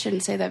 maybe I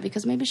shouldn't say that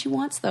because maybe she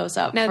wants those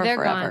up No, for they're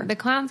forever. gone. The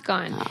clown's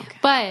gone. Oh, okay.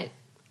 But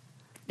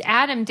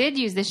Adam did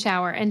use the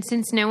shower, and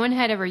since no one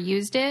had ever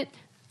used it,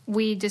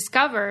 we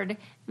discovered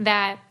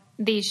that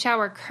the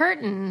shower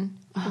curtain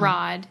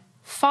rod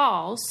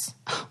falls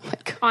Oh, my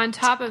God. on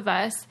top of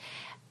us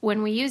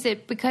when we use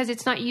it because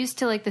it's not used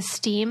to the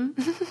steam.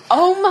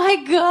 Oh,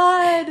 my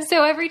God.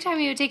 So every time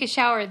you would take a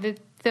shower,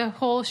 the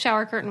whole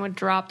shower curtain would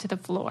drop to the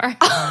floor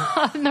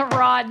on the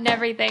rod and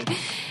everything.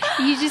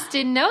 You just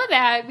didn't know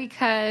that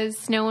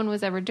because no one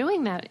was ever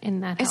doing that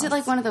in that house. Is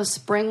it one of those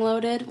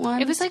spring-loaded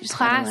ones? It was Just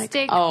kinda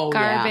plastic, oh,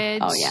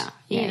 garbage. Yeah. Oh, yeah.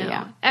 Yeah, you know,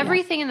 yeah.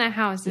 everything in that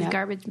house is Yeah.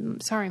 garbage.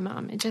 Sorry,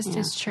 Mom. It just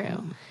is Yeah.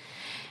 true.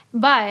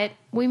 But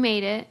we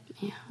made it.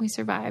 Yeah. We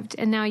survived.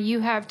 And now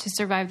you have to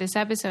survive this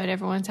episode.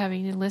 Everyone's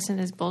having to listen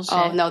to this bullshit.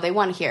 Oh, no, they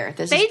want to hear.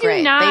 This They is do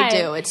great. not. They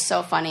do. It's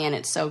so funny and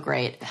it's so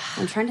great.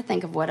 I'm trying to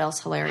think of what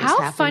else hilarious How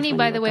happened. funny, when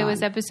by you the were way,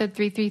 was gone. episode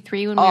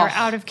 333 when we were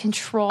out of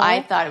control.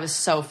 I thought it was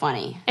so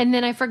funny. And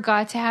then I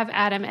forgot to have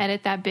Adam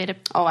edit that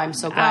bit. Oh, I'm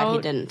so glad he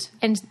out, didn't.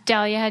 And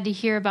Dahlia had to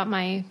hear about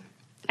my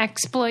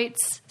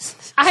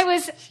exploits. I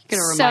was Get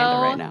a so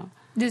reminder right now.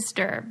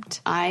 disturbed.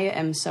 I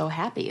am so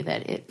happy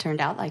that it turned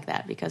out like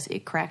that because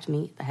it cracked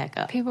me the heck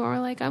up. People were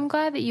like, I'm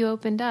glad that you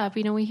opened up.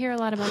 You know, we hear a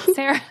lot about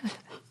Sarah.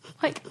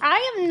 Like,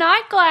 I am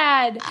not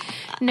glad.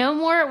 No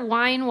more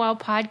wine while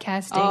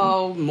podcasting.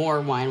 Oh,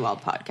 more wine while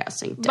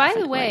podcasting. By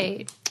Definitely. the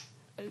way,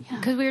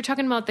 because we were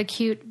talking about the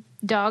cute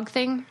dog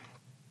thing,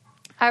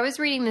 I was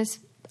reading this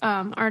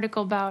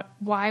article about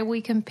why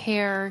we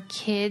compare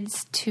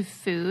kids to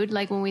food.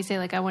 Like when we say,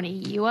 I want to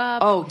eat you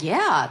up. Oh,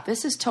 yeah.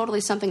 This is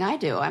totally something I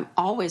do. I'm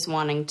always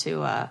wanting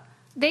to...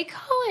 They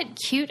call it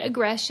cute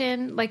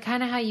aggression,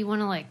 kind of how you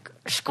want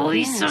to,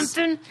 squeeze Yes.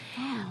 something.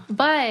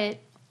 But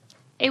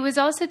it was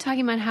also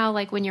talking about how,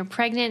 when you're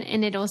pregnant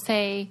and it'll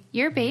say,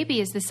 your baby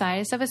is the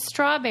size of a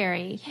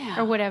strawberry Yeah.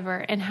 or whatever,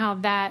 and how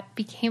that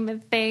became a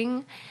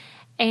thing.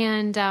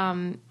 And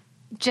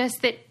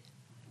just that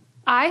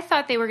I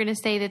thought they were going to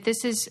say that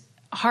this is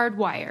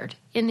hardwired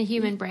in the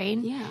human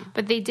brain. Yeah.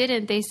 But they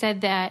didn't. They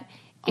said that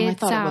I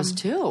thought it was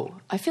too.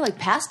 I feel like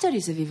past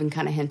studies have even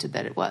kind of hinted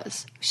that it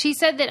was. She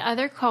said that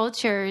other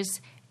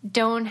cultures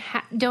don't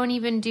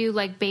even do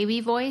like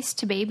baby voice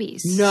to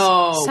babies.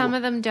 No. Some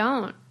of them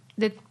don't.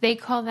 That they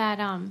call that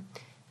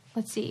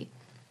let's see.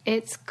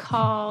 It's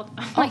called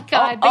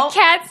the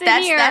cat's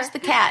in here. That's the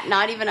cat,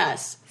 not even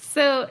us.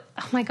 So,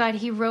 oh my God,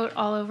 he wrote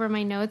all over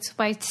my notes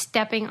by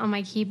stepping on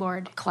my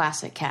keyboard.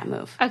 Classic cat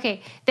move.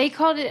 Okay, they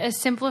called it a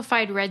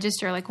simplified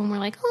register, like when we're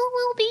like,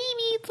 oh,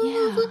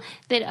 little baby,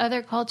 that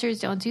other cultures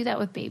don't do that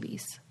with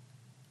babies.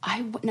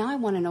 Now I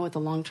want to know what the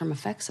long-term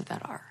effects of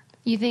that are.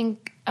 You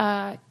think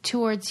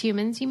towards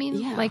humans, you mean?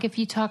 Yeah. Like if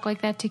you talk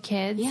like that to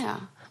kids? Yeah.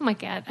 Oh my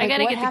God, I Like, got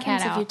to get the cat what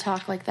happens out. if you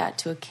talk like that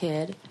to a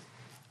kid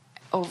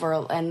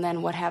and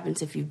then what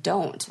happens if you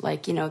don't?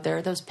 Like, there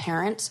are those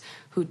parents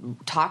who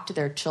talk to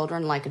their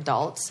children like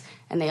adults,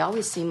 and they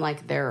always seem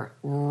like they're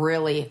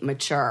really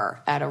mature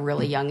at a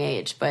really young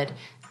age. But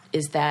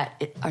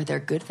are there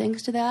good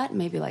things to that?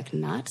 Maybe like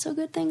not so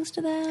good things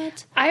to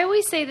that? I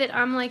always say that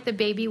I'm like the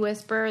baby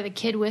whisperer, the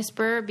kid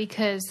whisperer,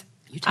 because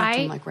You talk to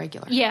them like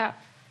regular. Yeah,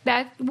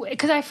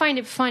 because I find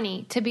it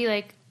funny to be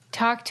like,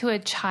 talk to a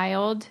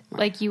child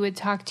like you would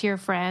talk to your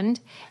friend.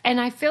 And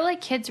I feel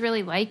like kids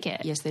really like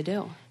it. Yes, they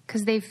do.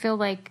 Because they feel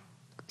like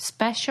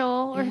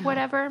special or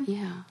whatever.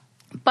 Yeah.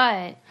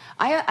 But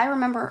I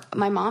remember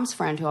my mom's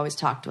friend who always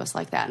talked to us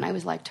like that, and I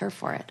always liked her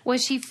for it.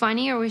 was she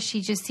funny or was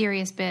she just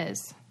serious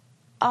biz?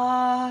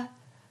 No,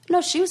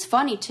 she was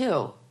funny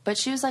too, but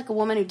she was like a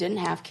woman who didn't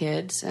have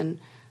kids, and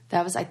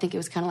I think it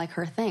was kind of like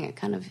her thing. It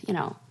kind of,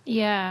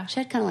 Yeah. she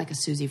had kind of like a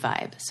Susie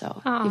vibe,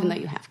 so even though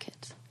you have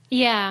kids.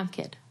 Yeah.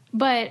 Kid.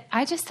 But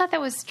I just thought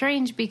that was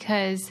strange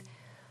because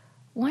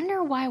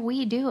wonder why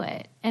we do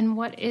it and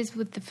what is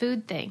with the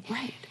food thing.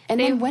 Right.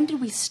 And then when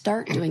did we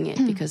start doing it?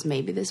 Because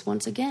maybe this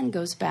once again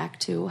goes back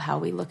to how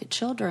we look at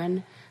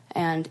children.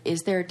 And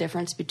is there a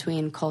difference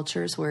between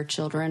cultures where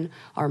children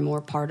are more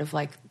part of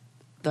like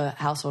the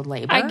household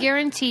labor? I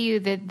guarantee you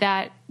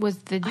that was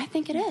I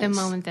think it is. the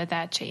moment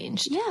that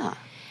changed. Yeah.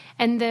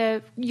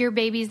 And your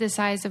baby's the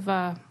size of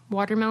a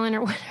watermelon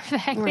or whatever the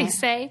heck they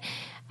say.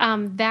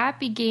 That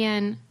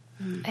began,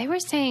 they were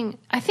saying,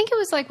 I think it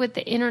was like with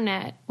the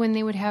internet when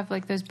they would have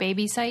like those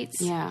baby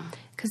sites. Yeah.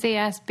 Because they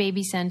asked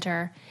Baby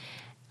Center.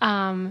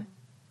 And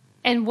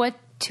What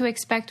to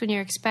Expect When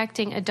You're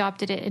Expecting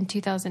adopted it in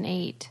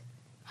 2008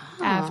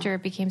 after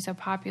it became so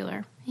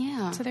popular.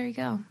 Yeah. So there you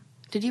go.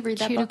 Did you read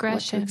that Cute book?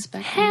 aggression. What to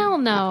Expect? Hell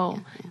no.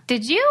 Yeah.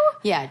 Did you?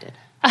 Yeah, I did.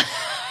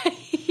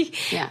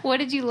 Yeah. What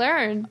did you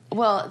learn?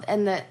 Well,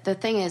 and the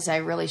thing is, I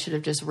really should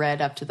have just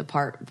read up to the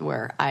part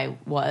where I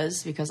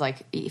was, because like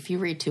if you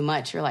read too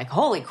much, you're like,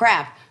 holy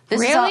crap! This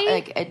Really? is all,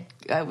 like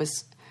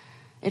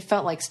it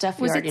felt like stuff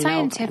you Was already it know.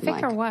 scientific and,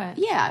 like, or what?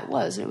 Yeah, it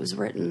was. It was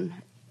written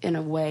in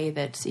a way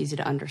that's easy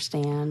to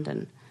understand,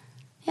 and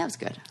yeah, it was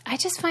good. I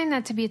just find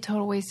that to be a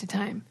total waste of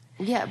time.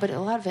 Yeah, but a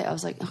lot of it, I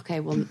was like, okay,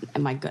 well,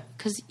 am I good?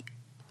 Because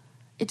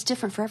it's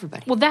different for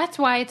everybody. Well, that's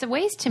why it's a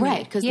waste to me.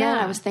 Right, because then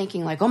I was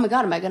thinking like, oh my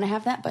God, am I going to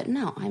have that? But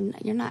no,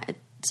 you're not.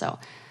 So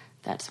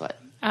that's what.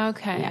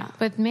 Okay. Yeah.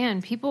 But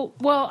man,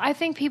 I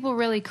think people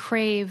really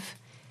crave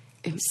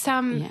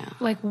some,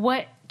 like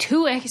what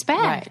to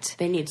expect. Right.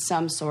 They need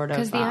some sort of.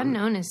 Because the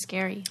unknown is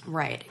scary.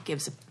 Right. It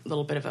gives a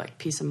little bit of like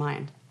peace of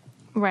mind.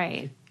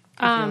 Right.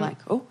 If you're like,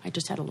 oh, I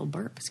just had a little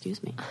burp.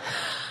 Excuse me.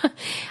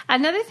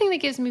 Another thing that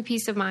gives me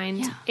peace of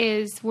mind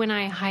is when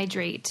I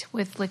hydrate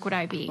with Liquid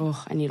IV.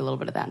 Oh, I need a little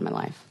bit of that in my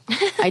life.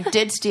 I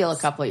did steal a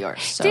couple of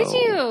yours. So, Did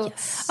you?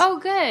 Yes. Oh,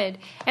 good.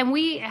 And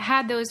we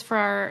had those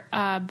for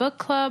our book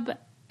club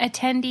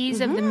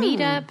attendees of the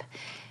meetup,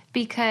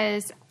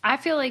 because I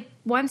feel like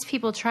once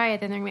people try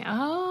it, then they're going to be,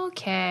 oh,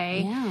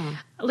 okay. Yeah.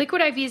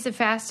 Liquid IV is the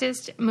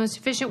fastest, most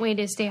efficient way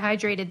to stay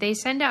hydrated. They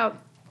send out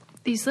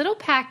these little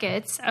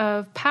packets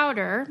of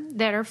powder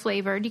that are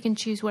flavored. You can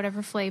choose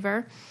whatever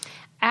flavor.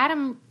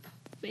 Adam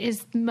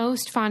is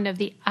most fond of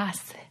the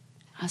Acai.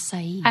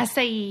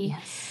 acai.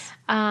 Yes.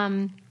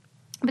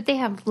 But they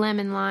have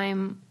lemon,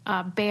 lime,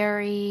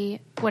 berry,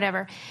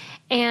 whatever.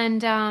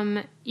 And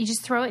you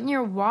just throw it in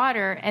your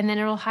water, and then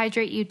it'll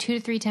hydrate you 2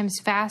 to 3 times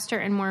faster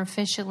and more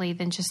efficiently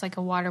than just like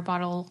a water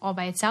bottle all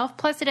by itself.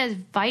 Plus, it has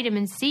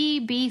vitamin C,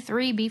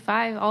 B3,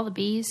 B5, all the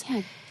Bs.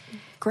 Yeah.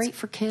 Great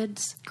for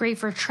kids. Great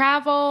for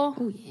travel.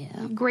 Oh,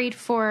 yeah. Great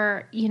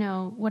for,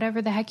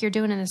 whatever the heck you're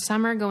doing in the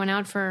summer, going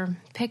out for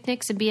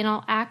picnics and being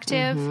all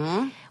active.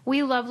 Mm-hmm.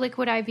 We love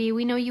Liquid IV.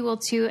 We know you will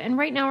too. And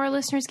right now our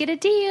listeners get a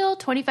deal,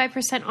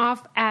 25%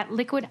 off at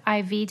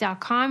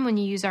liquidiv.com when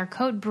you use our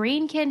code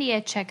BRAINCANDY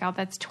at checkout.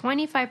 That's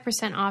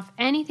 25% off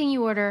anything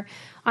you order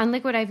on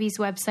Liquid IV's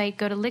website.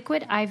 Go to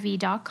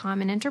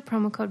liquidiv.com and enter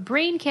promo code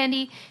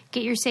BRAINCANDY.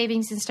 Get your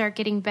savings and start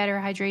getting better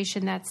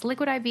hydration. That's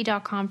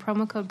liquidiv.com,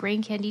 promo code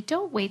BRAINCANDY.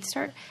 Don't wait.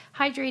 Start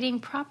hydrating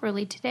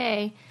properly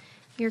today.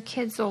 Your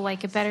kids will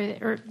like it better,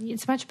 or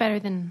it's much better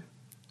than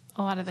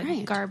a lot of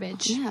the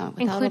garbage. Yeah,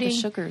 without including all the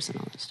sugars and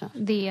all that stuff.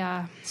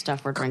 The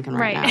stuff we're drinking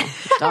right now.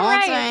 Don't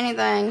Right. say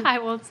anything. I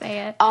won't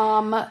say it.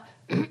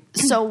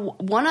 So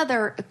one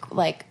other,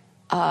 like,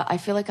 I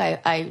feel like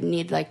I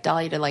need, like,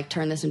 Dolly to, like,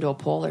 turn this into a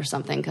poll or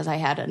something, because I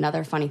had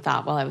another funny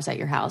thought while I was at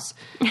your house.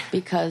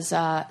 Because,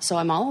 so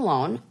I'm all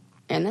alone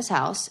in this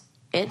house.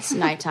 It's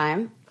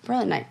nighttime.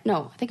 Probably night.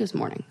 No, I think it was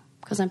morning,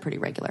 because I'm pretty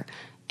regular.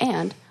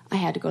 And I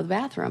had to go to the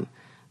bathroom.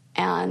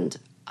 And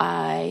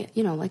I,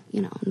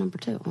 number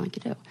two, like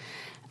you do.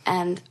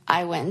 And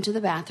I went into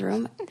the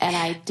bathroom, and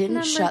I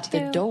didn't shut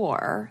the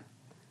door.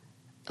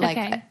 Like,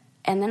 Okay.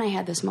 And then I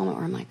had this moment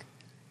where I'm like,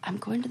 I'm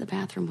going to the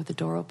bathroom with the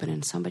door open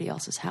in somebody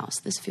else's house.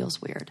 This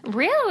feels weird.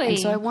 Really? And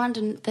so I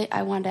wanted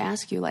to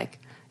ask you, like,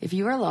 if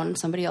you were alone in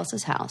somebody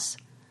else's house,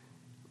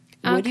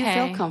 would you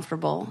feel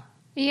comfortable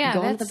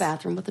going to the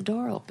bathroom with the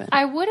door open?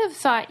 I would have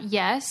thought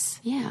yes.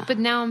 Yeah. But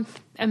now I'm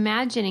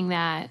imagining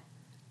that,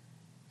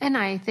 and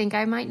I think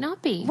I might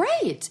not be.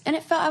 Right.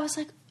 And I was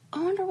like,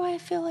 I wonder why I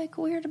feel, like,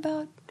 weird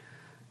about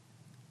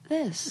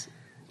this.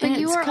 But and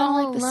you it's were kind of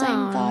all like the alone.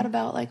 same thought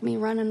about, like, me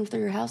running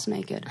through your house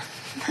naked.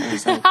 I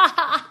was like,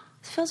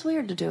 it feels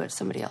weird to do it at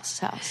somebody else's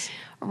house.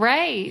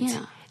 Right.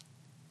 Yeah.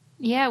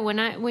 Yeah,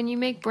 when you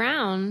make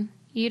brown,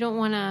 you don't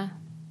want to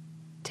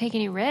take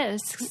any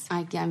risks.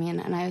 I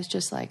mean, and I was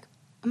just like,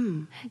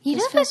 You this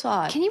know feels that,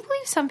 odd. Can you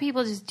believe some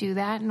people just do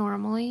that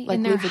normally Like,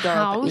 in their leave the door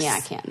house? open. Yeah,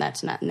 I can't.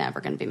 That's never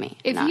going to be me.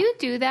 If Not- you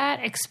do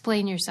that,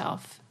 explain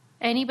yourself.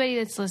 Anybody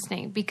that's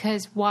listening,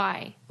 because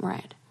why?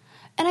 Right.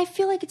 And I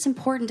feel like it's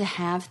important to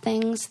have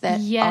things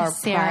that Yes, are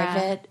Sarah.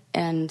 private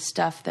and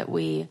stuff that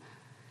we...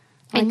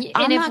 And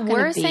I'm if not gonna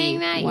we're be saying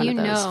that, one you of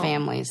those know.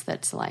 families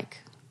that's like,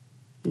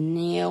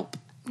 nope.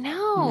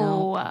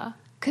 No.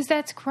 Because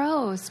that's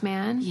gross,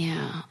 man.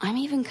 Yeah. I'm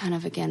even kind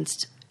of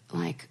against,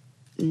 like,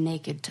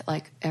 naked, a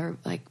lot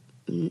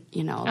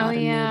of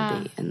yeah.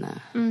 nudity in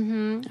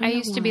the... I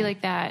used to be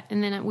like that,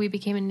 and then we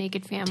became a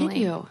naked family.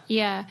 Did you?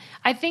 Yeah.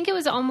 I think it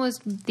was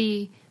almost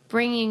the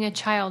bringing a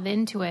child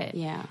into it.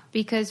 Yeah.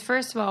 Because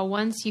first of all,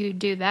 once you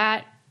do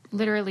that,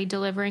 literally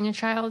delivering a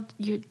child,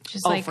 you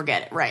just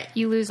forget it. Right.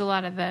 you lose a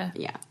lot of the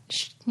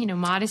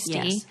modesty.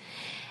 Yes.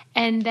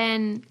 And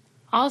then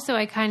also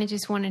I kind of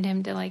just wanted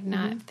him to like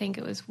not think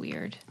it was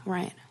weird.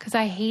 Right. Because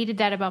I hated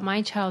that about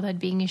my childhood,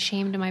 being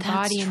ashamed of my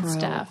body and true.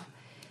 stuff.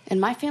 In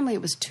my family,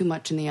 it was too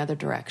much in the other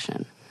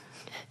direction.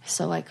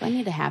 So, like, I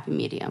need a happy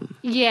medium.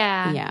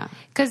 Yeah. Yeah.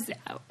 Because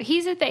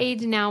he's at the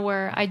age now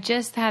where I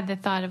just had the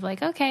thought of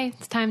like, okay,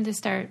 it's time to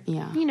start,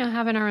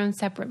 having our own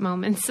separate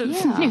moments of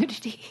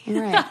nudity.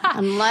 Right.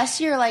 Unless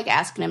you're, like,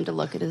 asking him to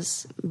look at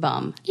his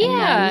bum.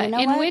 Yeah. And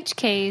then, in which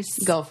case...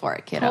 Go for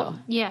it, kiddo.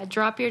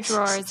 Drop your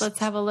drawers. Let's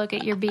have a look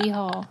at your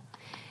beehole.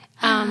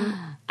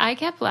 I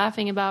kept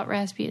laughing about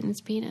Rasputin's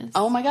penis.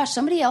 Oh, my gosh.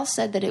 Somebody else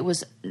said that it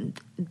was,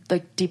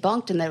 like,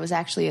 debunked and that it was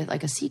actually,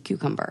 like, a sea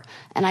cucumber.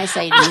 And I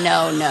say,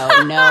 no,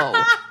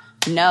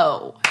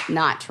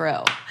 not true.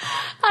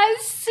 A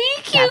sea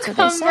cucumber? That's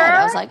what they said.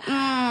 I was like,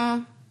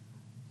 oh,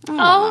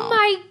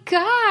 my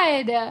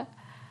God.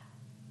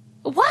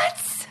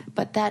 What?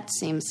 But that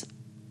seems...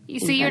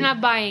 So you're not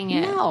buying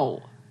it?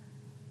 No.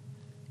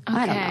 Okay.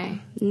 I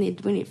don't know.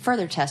 We need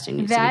further testing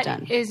needs to be done.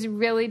 That is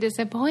really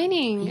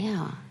disappointing.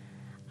 Yeah.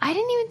 I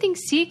didn't even think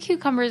sea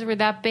cucumbers were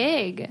that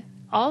big.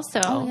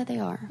 Also. Oh, yeah, they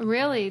are.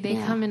 Really? They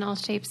come in all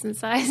shapes and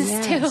sizes,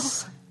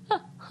 Yes. too.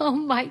 Oh,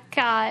 my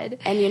God.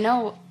 And you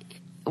know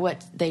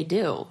what they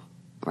do,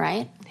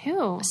 right?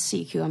 Who?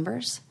 Sea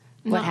cucumbers.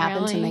 What Not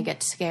happens when really. they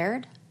get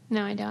scared?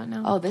 No, I don't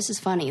know. Oh, this is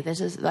funny.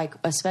 This is, like,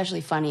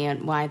 especially funny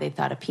and why they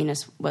thought a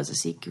penis was a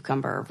sea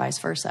cucumber or vice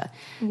versa.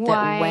 Why?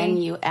 That when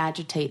you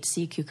agitate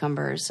sea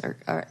cucumbers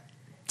or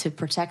to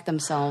protect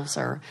themselves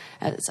or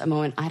at a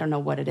moment, I don't know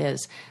what it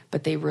is,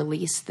 but they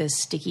release this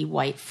sticky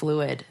white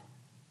fluid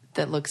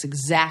that looks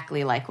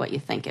exactly like what you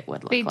think it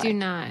would look They like. do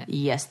not.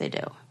 Yes, they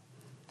do.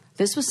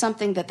 This was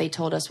something that they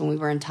told us when we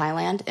were in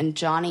Thailand, and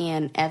Johnny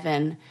and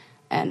Evan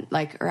and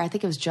or I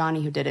think it was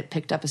Johnny who did it,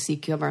 picked up a sea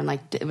cucumber and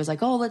it was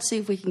like, oh, let's see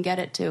if we can get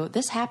it to.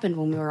 This happened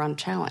when we were on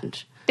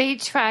challenge. They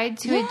tried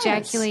to Yes.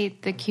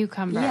 ejaculate the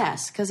cucumber.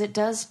 Yes, because it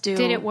does do.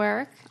 Did it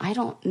work? I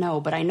don't know,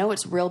 but I know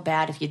it's real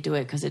bad if you do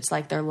it because it's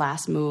like their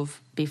last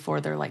move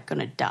before they're like going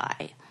to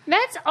die.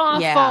 That's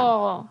awful.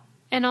 Yeah.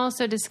 And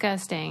also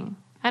disgusting.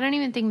 I don't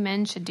even think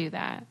men should do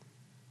that.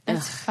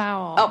 That's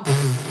foul. Oh,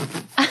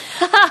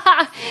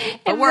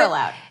 but we're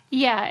allowed.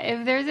 Yeah,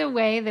 if there's a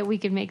way that we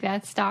could make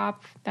that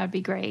stop, that'd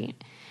be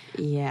great.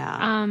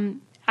 Yeah.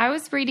 I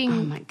was reading...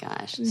 Oh, my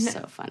gosh. It's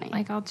so funny.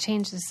 Like, I'll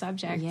change the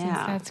subject since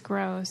Yeah. that's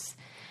gross.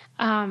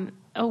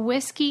 A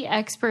whiskey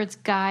expert's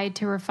guide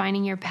to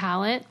refining your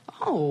palate.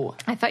 Oh.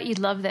 I thought you'd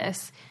love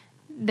this.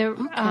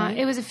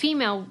 It was a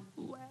female.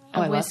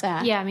 I love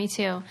that. Yeah, me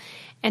too.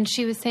 And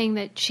she was saying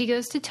that she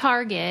goes to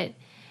Target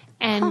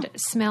and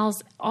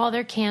smells all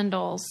their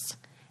candles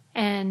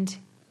and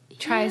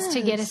tries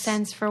to get a Yes.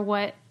 sense for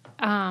what,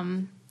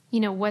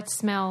 what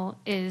smell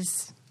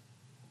is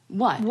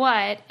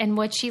What? and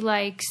what she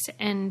likes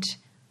and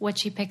what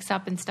she picks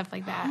up and stuff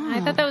like that. And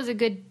I thought that was a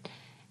good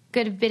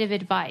bit of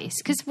advice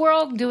because we're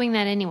all doing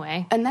that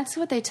anyway. And that's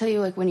what they tell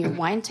you, like, when you're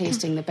wine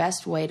tasting, the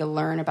best way to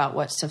learn about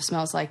what stuff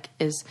smells like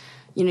is,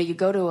 you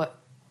go to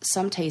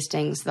some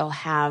tastings they'll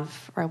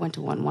have, or I went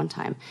to one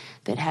time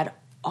that had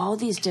all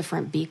these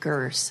different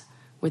beakers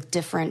with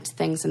different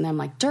things in them,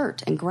 like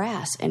dirt and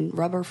grass and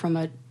rubber from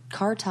a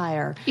car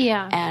tire.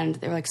 Yeah. And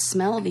they're like,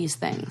 smell these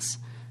things.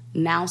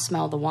 Now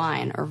smell the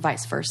wine, or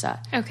vice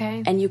versa.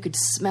 Okay. And you could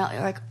smell,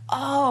 you're like,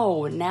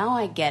 oh, now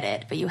I get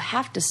it. But you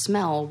have to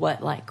smell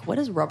what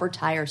does rubber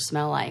tire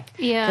smell like?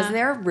 Yeah. Because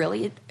there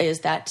really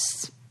is that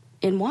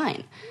in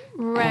wine.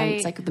 Right. And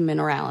it's like the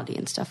minerality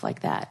and stuff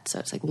like that. So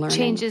it's like learning.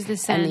 Changes the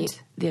scent.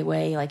 And the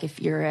way, like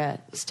if you're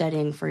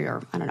studying for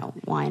your, I don't know,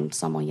 wine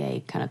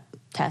sommelier kind of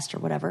test or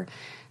whatever,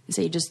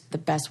 say the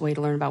best way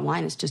to learn about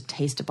wine is just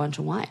taste a bunch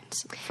of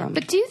wines.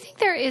 But do you think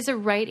there is a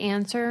right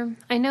answer?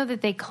 I know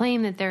that they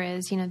claim that there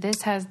is.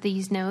 This has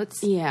these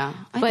notes. Yeah,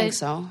 I think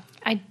so.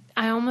 I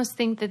almost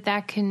think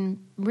that can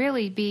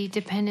really be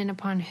dependent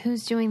upon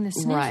who's doing the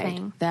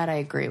sniffing. Right, that I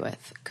agree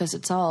with, because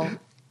it's all...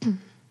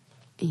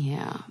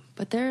 Yeah,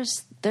 but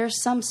there's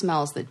some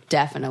smells that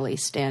definitely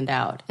stand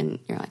out, and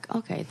you're like,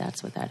 okay,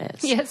 that's what that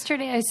is.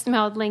 Yesterday I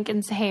smelled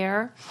Lincoln's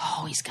hair.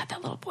 Oh, he's got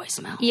that little boy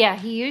smell. Yeah,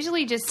 he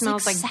usually just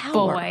smells like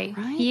sour, boy.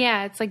 Right?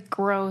 Yeah, it's like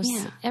gross.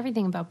 Yeah.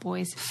 Everything about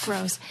boys is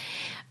gross.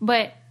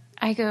 But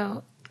I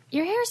go,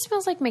 your hair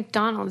smells like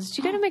McDonald's. Did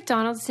you go to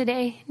McDonald's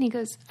today? And he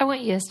goes, I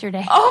went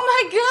yesterday.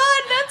 Oh my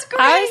God, that's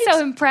great. I was so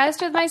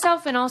impressed with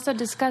myself and also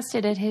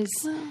disgusted at his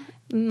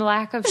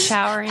lack of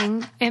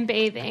showering and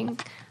bathing.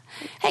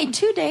 Hey,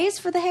 2 days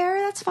for the hair,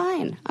 that's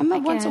fine. I'm a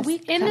once a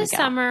week in kinda the gal.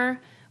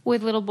 Summer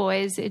with little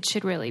boys, it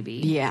should really be.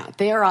 Yeah,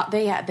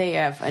 they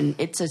have, and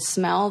it's a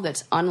smell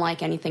that's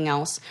unlike anything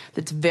else.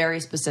 That's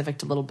very specific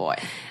to little boy.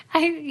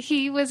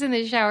 He was in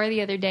the shower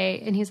the other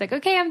day, and he's like,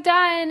 "Okay, I'm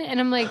done." And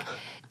I'm like,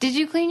 "Did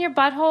you clean your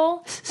butthole?"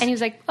 And he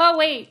was like, "Oh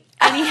wait."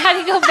 And he had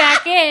to go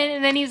back in,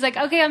 and then he's like,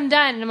 "Okay, I'm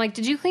done." And I'm like,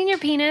 "Did you clean your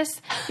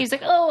penis?" He's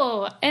like,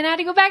 "Oh," and I had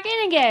to go back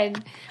in again.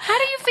 How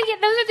do you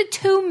forget? Those are the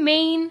two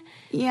main.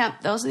 Yeah,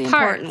 those are the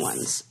parts. important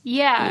ones.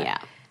 Yeah. Yeah.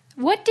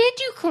 What did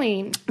you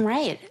clean?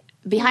 Right.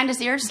 Behind his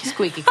ears,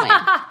 squeaky clean.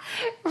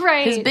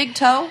 Right. His big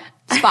toe,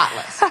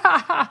 spotless.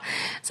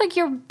 It's like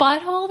your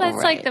butthole.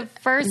 That's like Right. the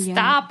first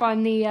stop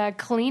on the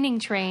cleaning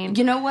train.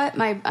 You know what?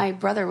 My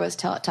brother was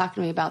talking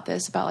to me about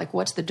this, about like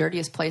what's the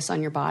dirtiest place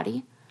on your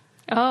body.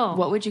 Oh.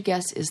 What would you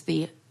guess is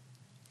the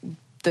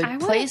I would've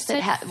place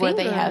said where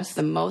they have fingers.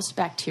 the most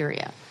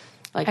bacteria?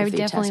 Like I if they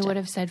definitely test it. would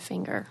have said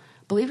finger.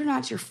 Believe it or not,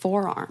 it's your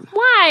forearm.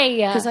 Why?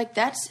 Because like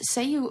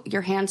say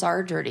your hands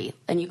are dirty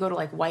and you go to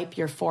like wipe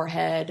your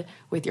forehead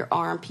with your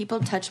arm. People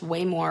touch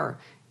way more,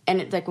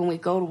 and like when we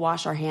go to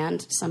wash our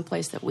hands,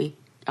 someplace that we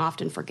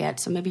often forget.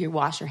 So maybe you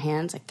wash your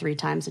hands like 3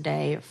 times a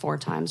day or 4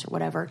 times or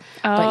whatever,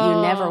 but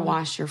you never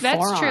wash your forearm.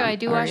 That's true. I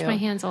do or wash my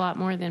hands a lot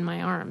more than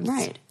my arms.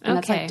 Right. And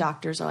that's Okay. like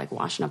doctors are like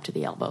washing up to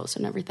the elbows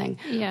and everything.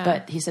 Yeah.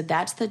 But he said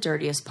that's the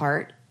dirtiest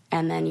part.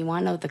 And then you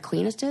want to know what the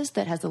cleanest is,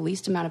 that has the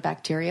least amount of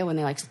bacteria, when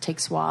they like take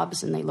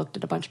swabs and they looked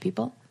at a bunch of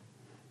people?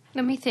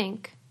 Let me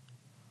think.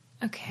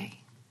 Okay.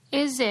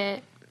 Is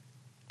it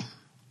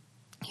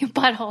your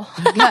butthole?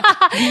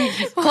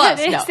 Close.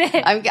 is No.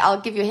 it? I'll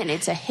give you a hint.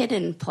 It's a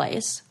hidden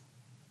place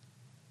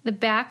The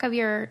back of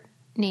your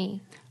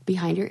knee.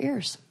 behind your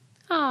ears.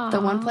 Oh.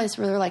 The one place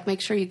where they're like,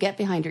 make sure you get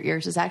behind your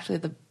ears is actually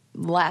the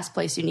last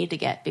place you need to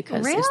get,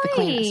 because it's the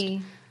cleanest.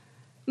 Really?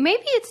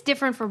 Maybe it's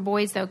different for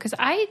boys though, because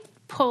I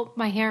pull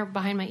my hair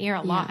behind my ear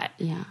a lot.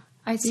 Yeah.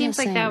 It seems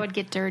like same. that would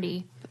get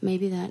dirty. But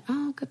maybe that.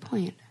 Oh, good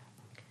point.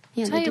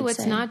 Yeah, Tell they you did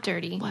what's say. not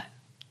dirty. What?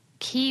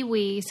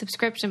 Kiwi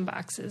subscription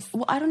boxes.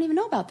 Well, I don't even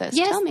know about this.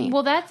 Yes. Tell me.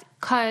 Well, that's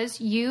because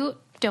you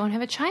don't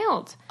have a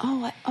child.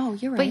 Oh,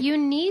 you're right. But you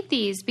need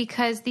these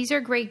because these are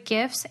great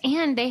gifts,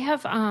 and they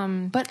have.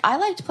 But I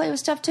like to play with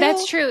stuff too.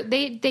 That's true.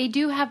 They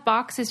do have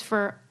boxes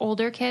for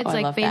older kids, I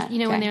like love that.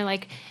 when Okay. they're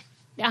like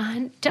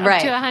up to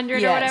Right. 100 or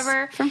Yes.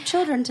 whatever. From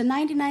children to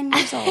 99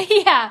 years old.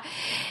 Yeah.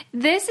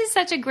 This is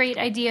such a great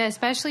idea,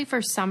 especially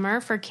for summer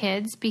for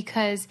kids,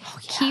 because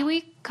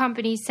Kiwi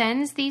Company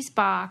sends these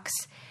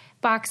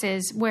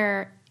boxes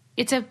where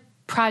it's a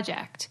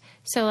project.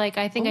 So, like,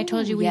 I think I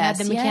told you we had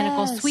the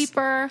mechanical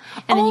sweeper,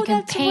 and then you can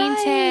that's paint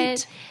right.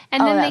 it,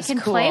 and then they that's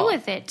can play cool.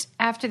 with it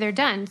after they're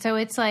done. So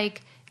it's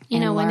like,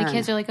 And when the learn.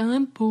 kids are like,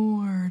 I'm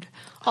bored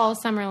all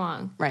summer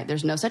long. Right.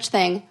 There's no such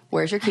thing.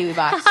 Where's your Kiwi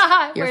box?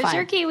 You're Where's fine.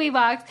 your Kiwi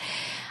box?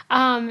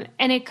 And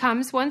it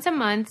comes once a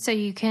month, so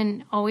you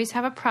can always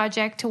have a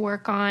project to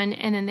work on,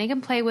 and then they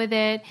can play with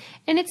it.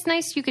 And it's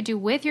nice you could do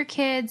with your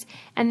kids,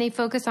 and they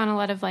focus on a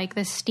lot of like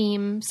the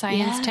STEAM,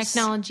 science, Yes.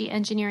 technology,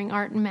 engineering,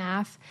 art, and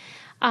math.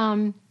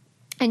 And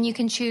you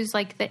can choose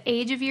like the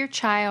age of your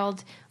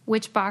child,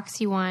 which box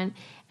you want,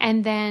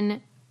 and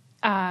then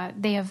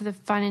they have the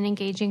fun and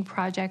engaging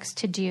projects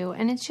to do.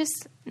 And it's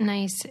just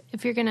nice.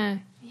 If you're going to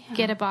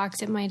get a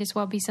box, it might as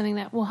well be something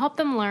that will help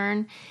them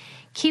learn.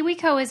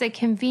 KiwiCo is a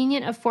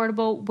convenient,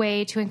 affordable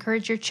way to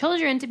encourage your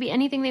children to be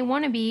anything they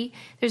want to be.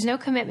 There's no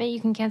commitment.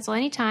 You can cancel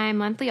anytime.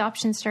 Monthly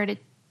options start at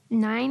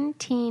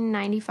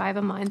 $19.95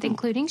 a month,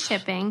 including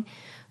shipping.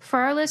 For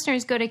our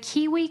listeners, go to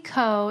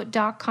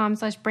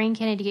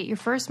kiwico.com/braincandy to get your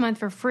first month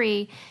for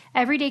free.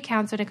 Every day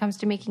counts when it comes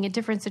to making a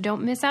difference, so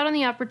don't miss out on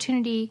the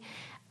opportunity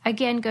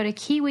Again, go to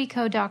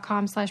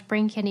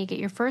kiwico.com/braincandy. Get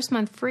your first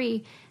month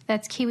free.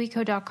 That's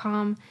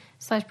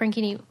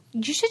kiwico.com/braincandy.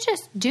 You should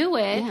just do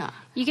it. Yeah.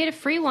 You get a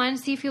free one.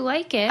 See if you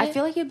like it. I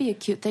feel like it'd be a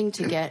cute thing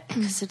to get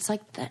because it's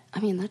like that. I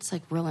mean, that's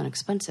like real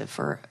inexpensive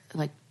for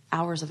like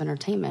hours of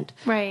entertainment.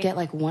 Right. Get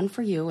like one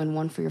for you and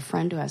one for your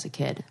friend who has a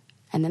kid.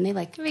 And then they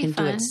like It'd be can do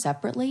fun. it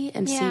separately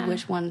and see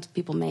which ones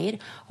people made.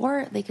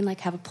 Or they can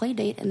like have a play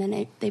date and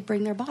then they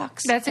bring their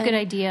box. That's a good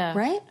idea.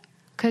 Right?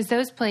 Because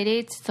those play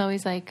dates, it's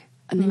always like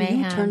And then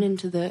mayhem. you turn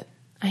into the...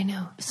 I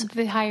know.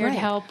 The hired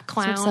help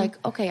clown. So it's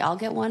like, okay, I'll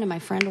get one and my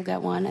friend will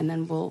get one. And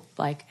then we'll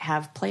like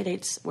have play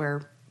dates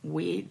where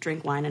we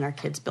drink wine and our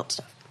kids build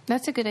stuff.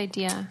 That's a good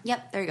idea.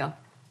 Yep, there you go.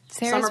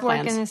 Sarah's Summer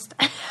working plans.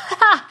 this.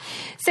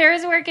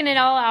 Sarah's working it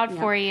all out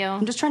for you.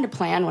 I'm just trying to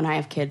plan when I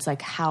have kids,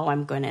 like how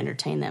I'm going to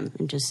entertain them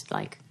and just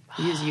like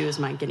use you as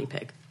my guinea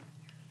pig.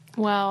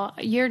 Well,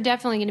 you're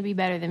definitely going to be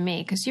better than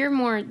me because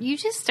you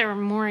just are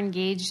more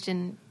engaged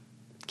in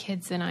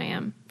kids than I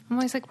am. I'm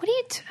always like, what are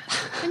you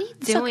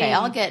doing? It's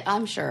okay.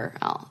 I'm sure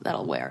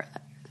that'll wear.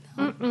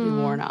 That'll be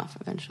worn off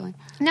eventually.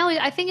 No,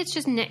 I think it's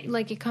just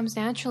like it comes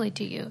naturally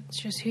to you.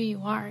 It's just who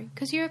you are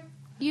because you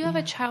have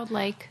a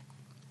childlike.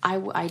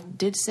 I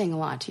did sing a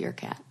lot to your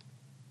cat.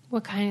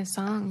 What kind of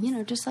songs? You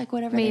know, just like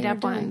whatever Made they were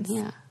up doing. ones.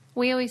 Yeah.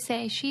 We always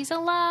say she's a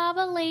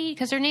lava lady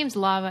because her name's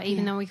Lava,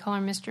 even though we call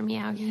her Mr.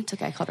 Miyagi. It's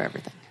okay. I called her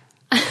everything.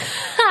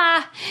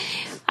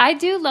 I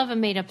do love a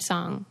made up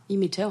song.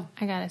 Me too.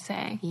 I gotta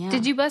say. Yeah.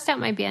 Did you bust out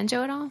my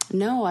banjo at all?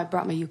 No, I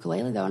brought my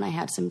ukulele though, and I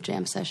had some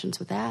jam sessions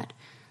with that.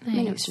 I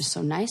mean, it was just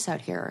so nice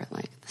out here,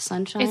 like the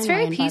sunshine. It's very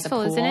laying by the peaceful,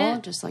 pool, isn't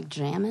it? Just like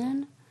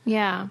jamming.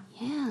 Yeah.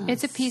 Yeah.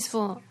 It's a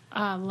peaceful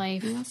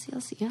life. Yes.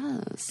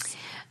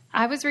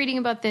 I was reading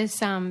about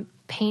this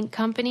paint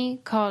company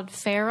called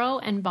Faro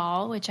and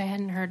Ball, which I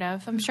hadn't heard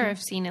of. I'm sure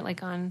I've seen it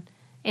like on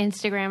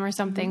Instagram or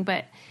something,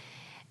 but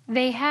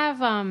they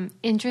have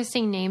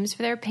interesting names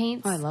for their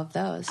paints. Oh, I love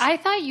those. I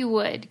thought you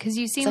would because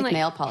you seem it's like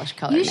nail polish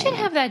color. You should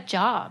have that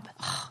job.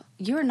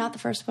 You're not the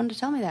first one to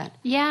tell me that.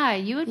 Yeah,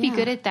 you would be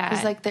good at that.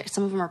 Because like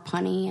some of them are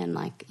punny and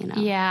like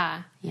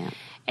Yeah. Yeah.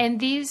 And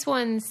these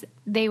ones,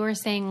 they were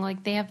saying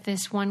like they have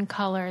this one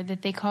color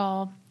that they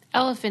call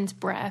elephant's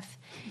breath.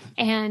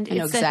 And I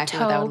know it's exactly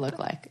a taupe, what that would look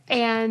like.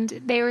 And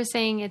they were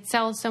saying it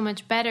sells so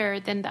much better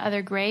than the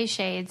other gray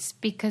shades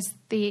because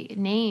the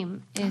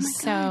name is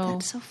God,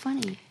 that's so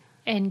funny.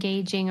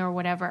 engaging or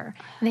whatever.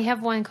 And they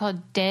have one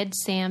called Dead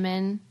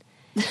Salmon.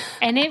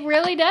 And it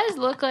really does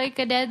look like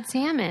a dead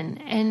salmon.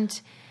 And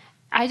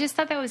I just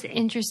thought that was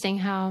interesting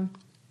how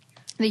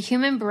the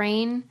human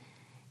brain,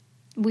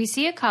 we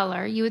see a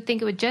color, you would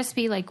think it would just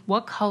be like,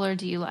 what color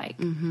do you like?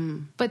 Mm-hmm.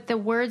 But the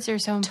words are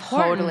so important.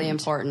 Totally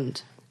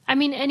important. I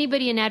mean,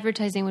 anybody in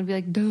advertising would be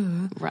like,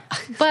 duh. Right.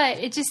 But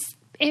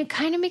it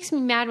kind of makes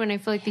me mad when I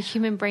feel like the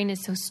human brain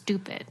is so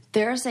stupid.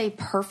 There's a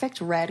perfect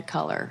red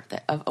color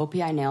of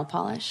OPI nail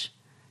polish,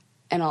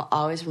 and I'll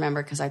always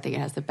remember because I think it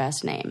has the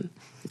best name.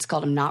 It's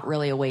called I'm Not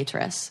Really a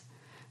Waitress.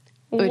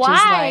 Which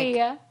Why? is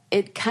like,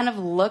 it kind of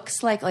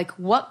looks like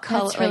what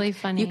color. That's really like,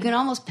 funny. You can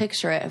almost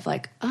picture it of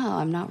like, oh,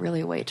 I'm not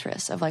really a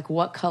waitress. Of like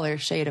what color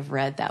shade of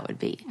red that would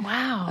be.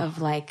 Wow.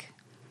 Of like,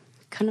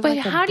 kind of But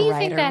like a how do you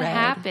think brighter that red.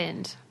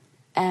 happened?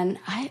 And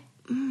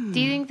Do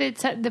you think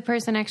that the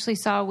person actually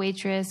saw a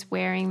waitress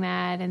wearing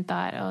that and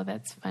thought, oh,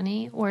 that's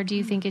funny? Or do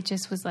you think it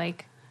just was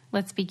like,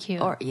 let's be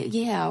cute? Or,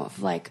 yeah,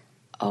 like,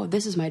 oh,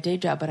 this is my day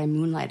job, but I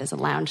moonlight as a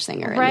lounge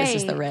singer, and this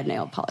is the red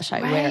nail polish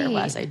I wear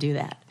as I do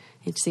that.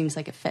 It seems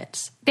like it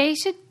fits. They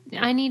should,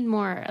 I need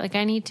more. Like,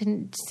 I need to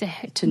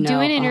know, do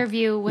an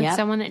interview with yep,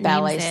 someone that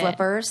ballet names it.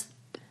 Slippers.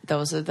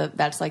 Those are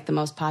that's like the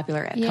most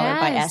popular color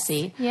by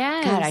Essie.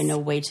 Yes. God, I know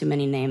way too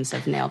many names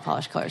of nail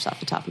polish colors off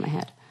the top of my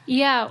head.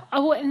 Yeah.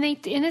 Oh, and they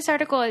in this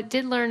article, it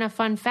did learn a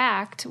fun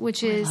fact,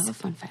 which is, I love a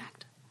fun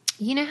fact.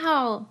 You know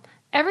how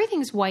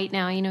everything's white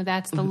now? You know,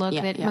 that's the look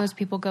that most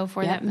people go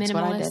for, that that's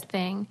what I minimalist did.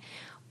 thing.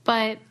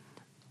 But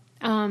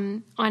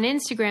on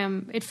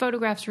Instagram, it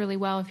photographs really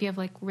well if you have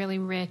like really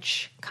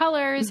rich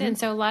colors. And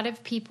so a lot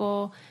of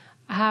people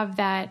have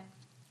that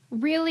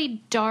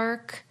really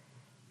dark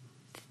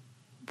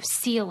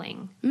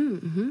ceiling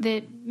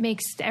that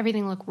makes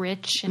everything look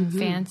rich and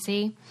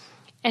fancy.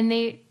 And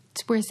they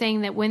were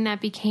saying that when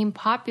that became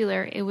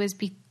popular, it was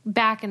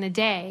back in the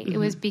day, it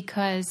was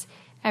because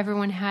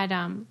everyone had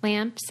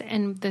lamps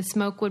and the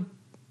smoke would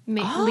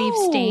leave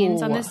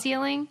stains on the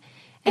ceiling.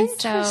 And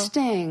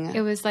Interesting. So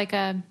it was like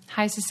a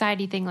high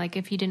society thing, like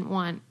if you didn't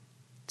want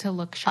to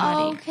look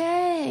shoddy.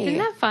 Okay. Isn't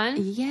that fun?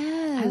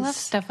 Yes. I love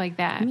stuff like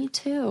that. Me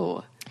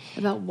too.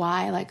 About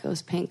why like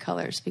those paint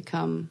colors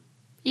become...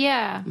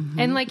 Yeah.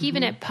 And like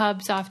even at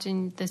pubs,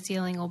 often the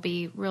ceiling will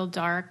be real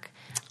dark.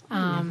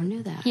 I never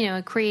knew that. You know,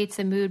 it creates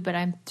a mood, but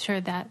I'm sure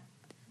that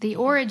the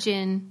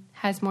origin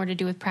has more to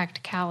do with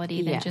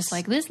practicality than just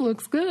like, this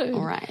looks good.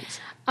 Right.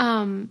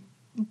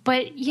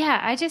 But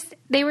yeah,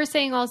 they were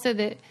saying also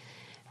that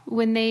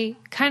when they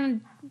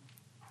kind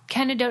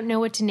of don't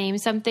know what to name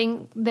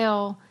something,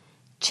 they'll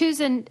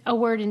choose a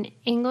word in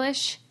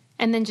English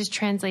and then just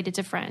translate it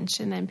to French,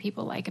 and then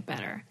people like it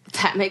better.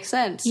 That makes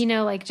sense. You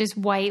know, like just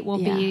white will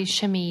be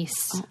chemise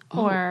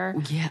or,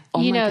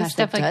 you know, gosh,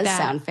 stuff like that. Does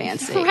sound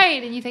fancy.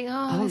 Right. And you think,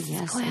 this is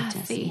yes,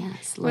 classy.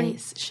 yes,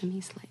 lace,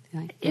 chemise lace.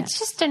 Like, it's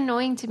just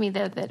annoying to me,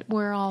 though, that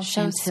we're all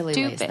Chantilly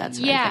so stupid. Lace, that's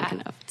what I'm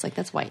thinking of. It's like,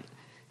 that's white.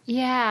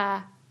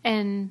 Yeah.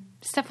 And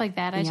stuff like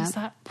that. I just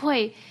thought,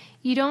 boy,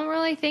 you don't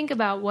really think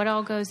about what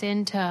all goes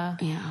into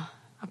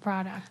a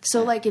product.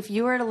 So, like, if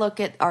you were to look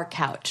at our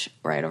couch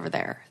right over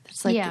there,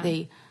 it's like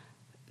the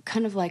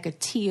kind of like a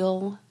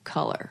teal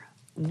color.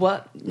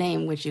 What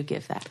name would you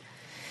give that?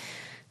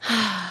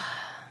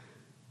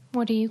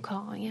 What are you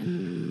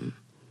calling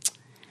it?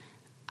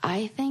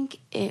 I think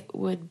it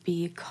would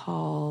be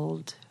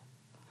called...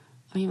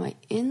 I mean, my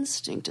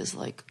instinct is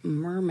like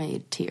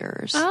mermaid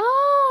tears.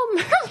 Oh,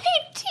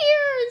 mermaid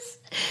tears!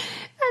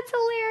 That's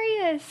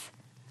hilarious.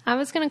 I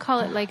was going to call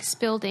it like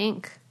spilled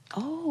ink.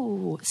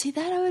 Oh, see,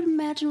 that I would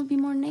imagine would be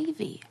more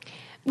navy.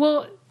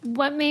 Well,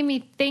 what made me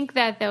think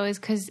that, though, is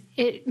because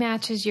it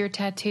matches your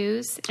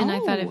tattoos, and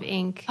I thought of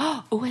ink.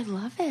 Oh, I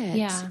love it.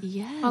 Yeah.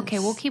 Yes. Okay,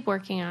 we'll keep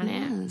working on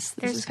it.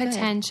 There's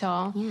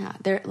potential.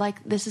 Good. Yeah.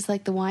 This is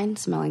like the wine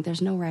smelling.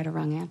 There's no right or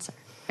wrong answer.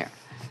 Here.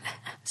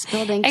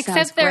 Spilled ink sounds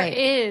Except there great.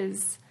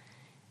 is.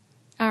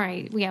 All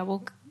right. Yeah,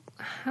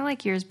 I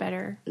like yours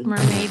better.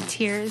 Mermaid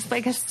tears,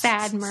 like a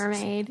sad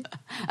mermaid.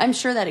 I'm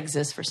sure that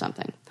exists for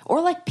something.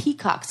 Or like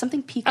peacock,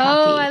 something peacocky.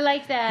 Oh, I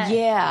like that.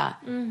 Yeah.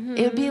 Mm-hmm.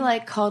 It would be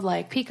like called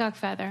like... Peacock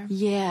feather.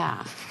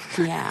 Yeah.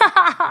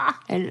 Yeah.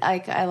 And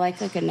I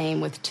like a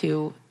name with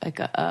two, like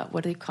a,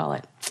 what do you call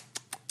it?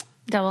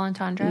 Double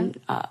entendre?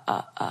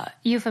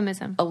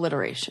 Euphemism.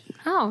 Alliteration.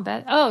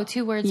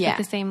 Two words with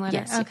the same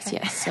letter.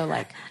 Yes. So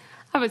like...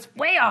 I was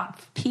way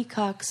off.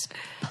 Peacock's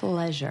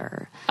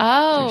pleasure.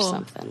 Oh. Or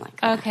something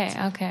like that. Okay.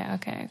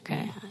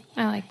 Yeah.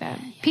 I like that.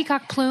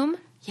 Peacock plume?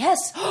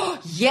 Yes.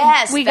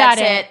 Yes. We got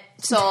it.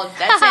 Sold.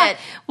 That's it.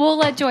 We'll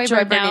let Joybird know.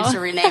 Joybird needs to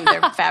rename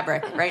their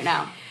fabric right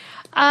now.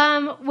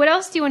 What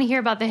else do you want to hear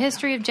about? The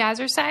history of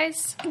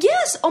Jazzercise?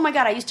 Yes. Oh my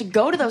God. I used to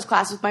go to those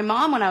classes with my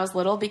mom when I was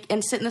little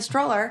and sit in the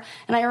stroller.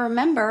 And I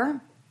remember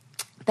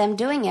them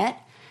doing it.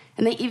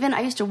 And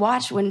I used to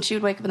watch when she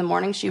would wake up in the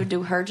morning, she would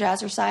do her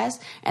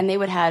Jazzercise, and they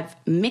would have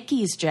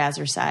Mickey's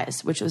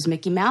Jazzercise, which was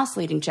Mickey Mouse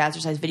leading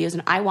Jazzercise videos.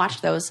 And I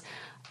watched those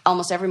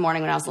almost every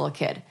morning when I was a little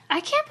kid.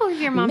 I can't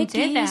believe your mom did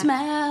that. Mickey's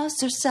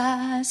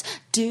Mousercise,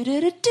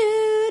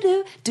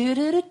 do-do-do-do-do,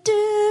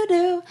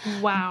 do-do-do-do-do.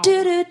 Wow.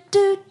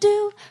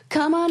 Do-do-do-do.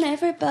 Come on,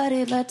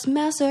 everybody, let's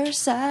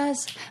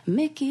Mousercise.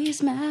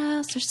 Mickey's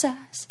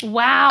Mousercise.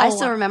 Wow. I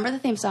still remember the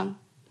theme song.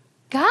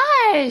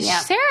 Gosh, Yeah.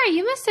 Sarah,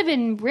 you must have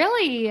been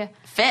really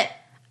Fit.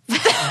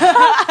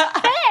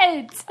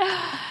 fit.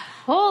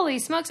 Holy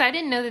smokes, I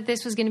didn't know that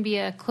this was going to be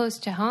a close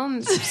to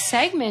home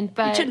segment,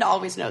 but You shouldn't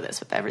always know this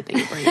with everything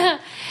you bring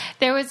up.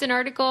 there was an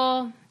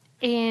article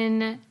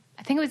in,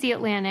 I think it was The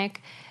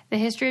Atlantic, The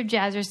History of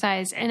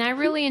Jazzercise, and I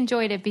really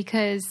enjoyed it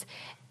because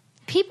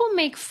people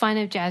make fun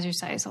of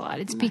Jazzercise a lot.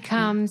 It's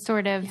become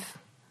sort of,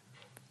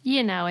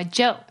 a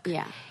joke.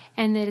 Yeah.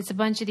 And that it's a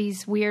bunch of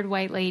these weird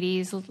white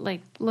ladies,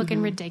 like,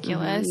 looking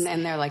ridiculous.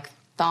 And they're like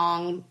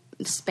thong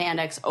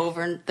spandex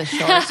over the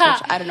shorts,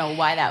 which I don't know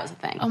why that was a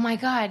thing. Oh, my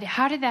God.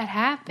 How did that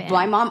happen?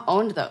 My mom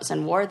owned those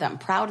and wore them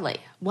proudly.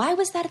 Why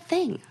was that a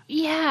thing?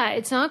 Yeah,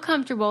 it's not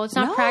comfortable. It's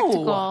not No.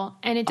 practical.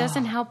 And it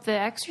doesn't help the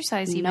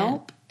exercise even.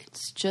 Nope.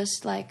 It's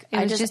just like, It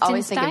I was just just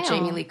always in think of style.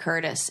 Jamie Lee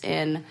Curtis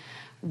in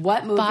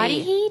what movie?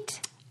 Body Heat?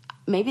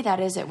 Maybe that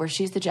is it, where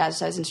she's the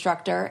Jazzercise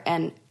instructor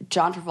and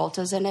John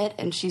Travolta's in it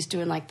and she's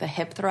doing like the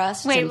hip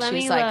thrusts. Wait, and let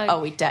she's me like,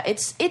 look.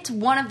 it's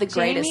one of the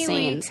greatest Jamie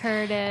Lee scenes.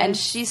 Curtis. And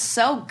she's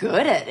so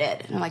good at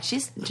it. And I'm like,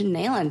 she's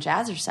nailing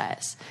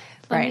Jazzercise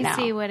right now. Let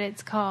me see what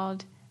it's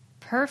called.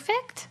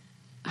 Perfect?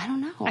 I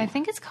don't know. I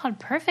think it's called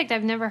Perfect.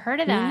 I've never heard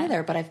of Me that.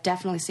 neither, but I've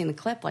definitely seen the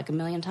clip like a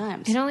million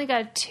times. It only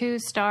got 2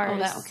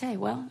 stars. Okay,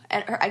 well,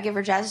 I give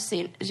her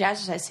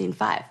Jazzercise scene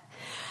 5.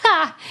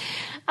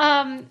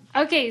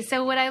 Okay,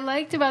 so what I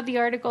liked about the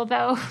article,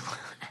 though,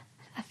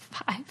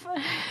 5,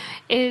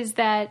 is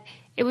that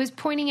it was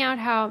pointing out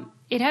how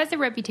it has a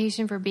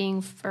reputation for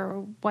being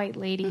for white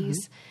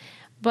ladies,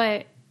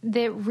 but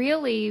that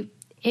really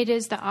it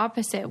is the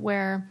opposite,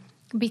 where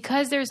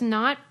because there's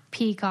not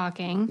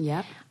peacocking,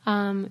 Yep.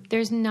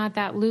 there's not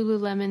that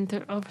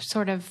Lululemon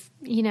sort of,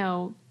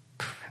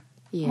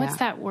 what's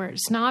that word?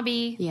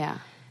 Snobby. Yeah.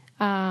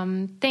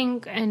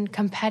 Thing and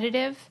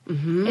competitive.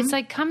 It's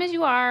like, come as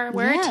you are,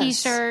 wear a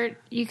t-shirt,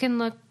 you can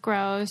look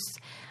gross.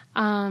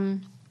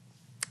 And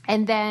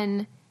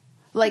then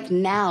Like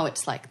now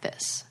it's like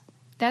this.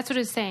 that's what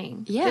it's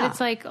saying. Yeah. That it's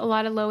like a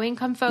lot of low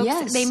income folks.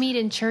 Yes. They meet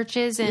in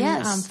churches and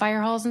Yes.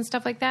 fire halls and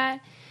stuff like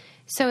that.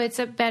 So it's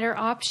a better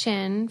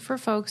option for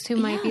folks who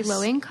might be Yes.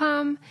 low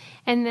income.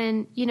 And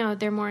then,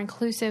 they're more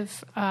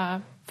inclusive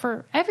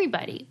for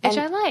everybody, which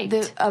I And liked.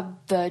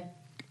 The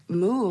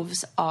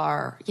moves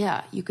are,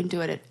 you can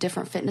do it at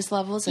different fitness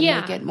levels and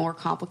make it more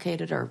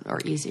complicated or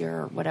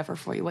easier or whatever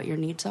for you, what your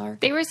needs are.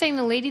 They were saying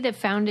the lady that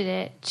founded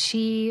it,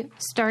 she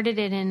started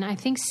it in, I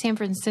think, San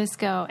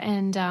Francisco,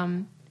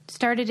 and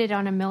started it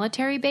on a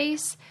military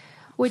base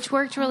which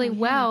worked really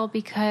well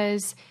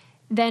because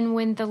then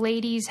when the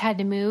ladies had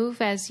to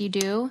move, as you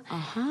do,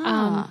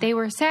 they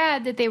were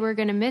sad that they were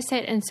going to miss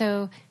it. And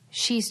so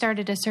she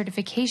started a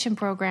certification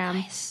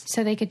program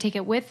so they could take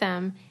it with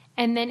them.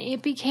 And then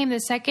it became the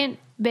second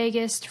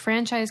biggest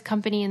franchise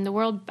company in the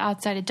world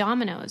outside of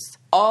Domino's.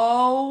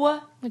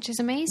 Oh. Which is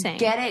amazing.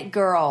 Get it,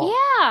 girl.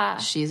 Yeah.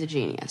 She's a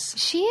genius.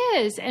 She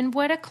is. And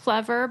what a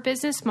clever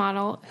business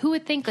model. Who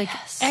would think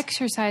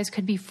exercise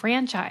could be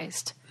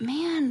franchised?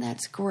 Man,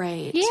 that's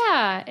great.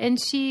 Yeah.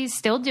 And she's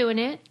still doing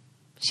it.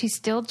 She's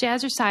still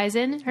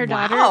jazzercising. Her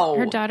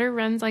daughter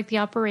runs like the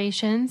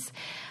operations.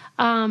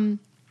 And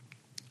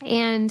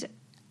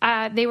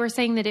they were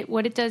saying that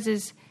what it does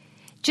is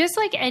just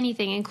like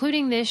anything,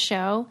 including this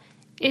show,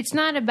 it's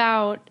not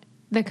about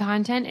the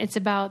content. It's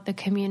about the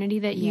community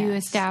that you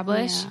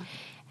establish. Yeah.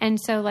 And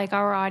so, like,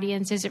 our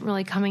audience isn't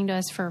really coming to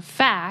us for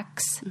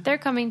facts. They're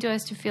coming to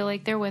us to feel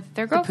like they're with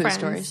their girlfriends.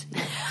 The poo stories.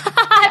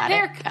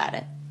 Got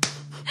it.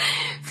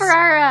 For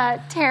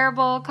our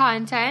terrible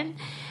content.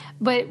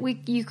 But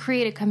you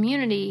create a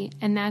community,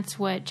 and that's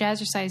what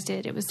Jazzercise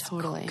did. It was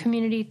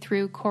community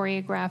through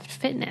choreographed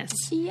fitness.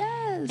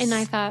 Yes. And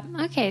I thought,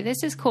 okay,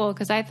 this is cool,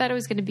 because I thought it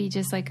was going to be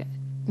just, like,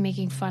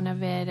 making fun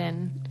of it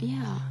and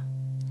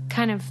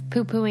kind of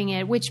poo-pooing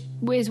it, which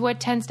is what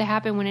tends to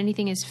happen when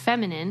anything is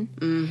feminine.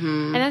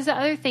 Mm-hmm. And that's the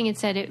other thing it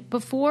said.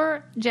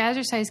 Before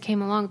Jazzercise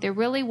came along, there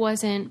really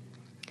wasn't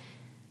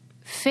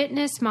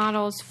fitness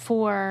models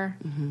for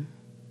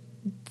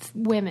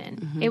women.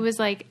 Mm-hmm. It was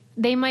like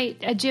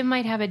a gym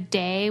might have a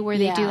day where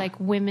they do like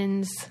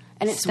women's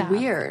and it's stuff.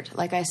 Weird.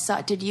 Like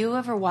did you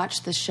ever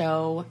watch the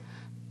show,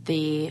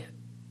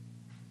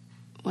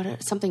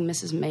 something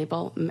Mrs.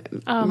 Mabel?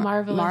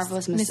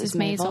 Marvelous Mrs.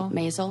 Maisel.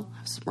 Maisel.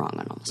 I was wrong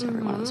on almost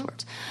every one of those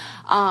words.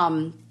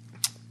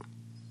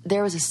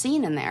 There was a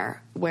scene in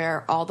there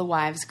where all the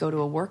wives go to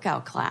a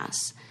workout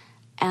class,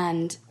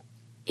 and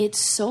it's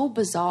so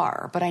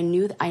bizarre, but I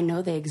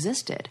know they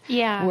existed.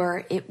 Yeah.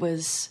 Where it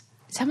was...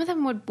 Some of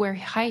them would wear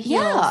high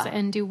heels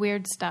and do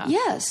weird stuff.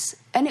 Yes.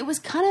 And it was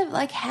kind of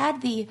like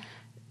had the...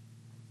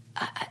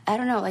 I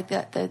don't know, like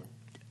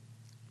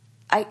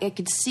I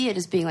could see it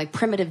as being like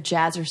primitive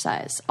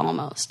jazzercise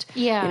almost.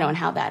 Yeah. And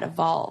how that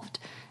evolved.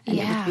 And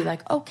it would be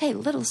like, okay,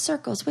 little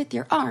circles with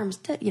your arms,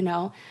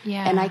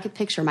 Yeah. And I could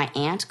picture my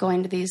aunt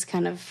going to these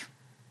kind of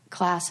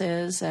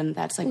classes, and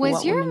that's like what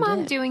was your mom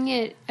did. Doing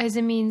it as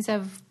a means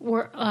of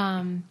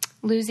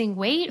losing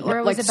weight, or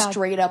it was about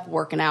straight up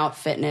working out,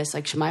 fitness?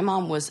 Like my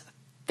mom was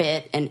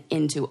fit and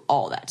into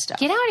all that stuff.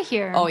 Get out of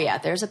here. Oh yeah,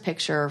 there's a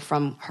picture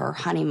from her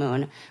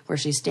honeymoon where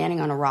she's standing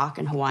on a rock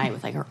in Hawaii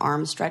with like her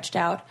arms stretched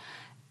out,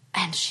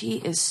 and she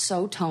is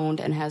so toned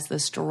and has the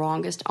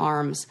strongest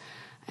arms.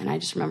 And I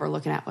just remember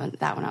looking at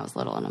that when I was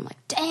little, and I'm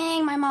like,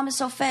 dang, my mom is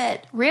so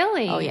fit.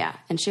 Really? Oh, yeah.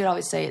 And she would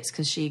always say it's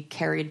because she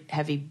carried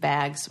heavy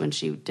bags when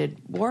she did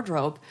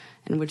wardrobe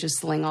and would just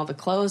sling all the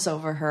clothes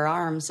over her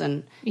arms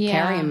and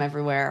carry them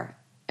everywhere.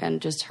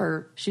 And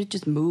she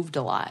just moved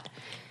a lot.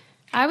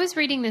 I was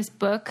reading this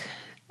book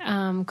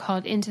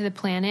called Into the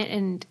Planet,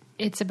 and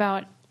it's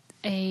about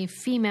a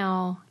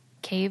female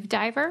cave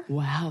diver.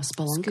 Wow,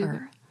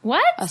 spelunker.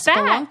 What's that?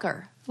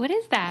 Spelunker. What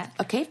is that?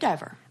 A cave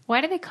diver. Why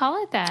do they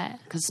call it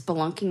that? Because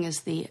spelunking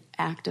is the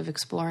act of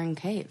exploring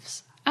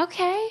caves.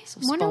 Okay.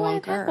 So wonder why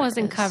that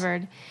wasn't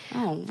covered.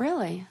 Oh,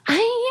 really?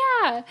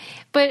 Yeah.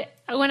 But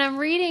when I'm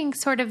reading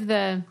sort of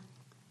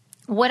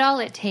what all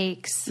it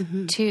takes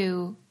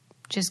to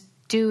just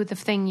do the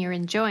thing you're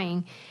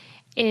enjoying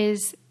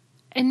is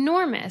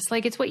enormous.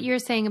 Like, it's what you're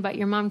saying about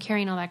your mom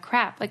carrying all that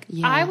crap. Like,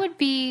 I would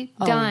be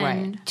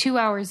done 2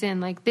 hours in.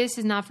 Like, this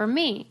is not for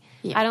me.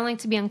 Yeah. I don't like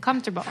to be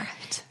uncomfortable.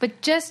 Right.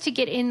 But just to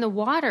get in the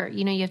water,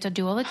 you have to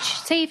do all the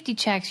safety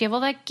checks. You have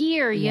all that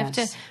gear. You have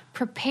to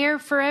prepare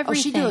for everything.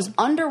 Oh, she does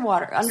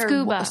underwater,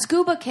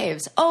 scuba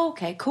caves. Oh,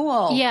 okay,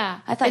 cool. Yeah.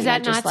 I thought is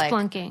that not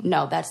splunking?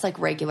 No, that's like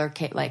regular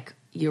cave. Like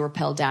you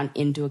rappel down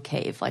into a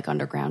cave, like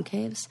underground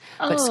caves.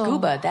 But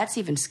scuba, that's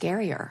even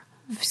scarier.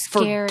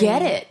 Scary.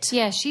 Forget it.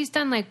 Yeah, she's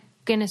done like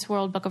Guinness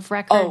World Book of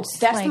Records. Oh,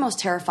 that's the most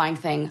terrifying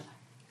thing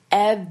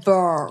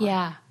ever.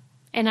 Yeah.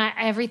 And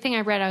everything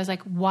I read, I was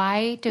like,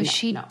 why does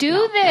she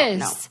do this?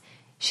 No.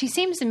 She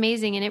seems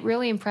amazing, and it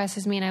really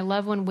impresses me. And I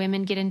love when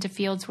women get into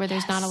fields where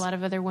there's not a lot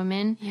of other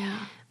women. Yeah.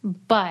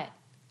 But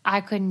I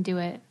couldn't do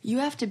it. You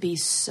have to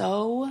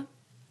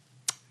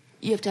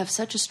have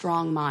such a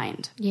strong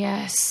mind.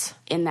 Yes.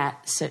 In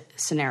that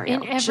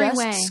scenario. In every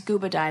way.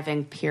 Scuba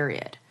diving,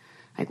 period.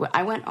 Like,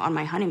 I went on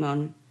my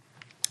honeymoon,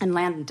 and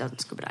Landon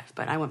doesn't scuba dive,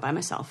 but I went by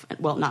myself.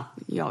 Well,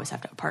 you always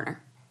have to have a partner.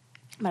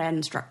 But I had an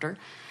instructor.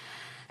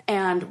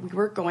 And we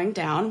were going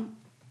down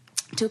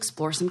to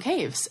explore some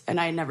caves. And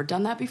I had never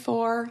done that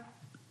before.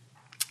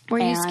 Were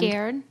you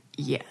scared?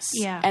 Yes.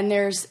 Yeah. And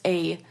there's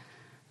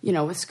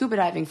with scuba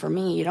diving for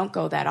me, you don't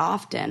go that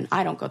often.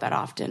 I don't go that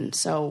often.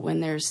 So when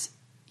there's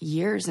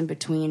years in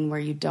between where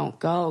you don't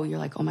go, you're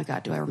like, oh my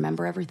God, do I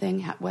remember everything?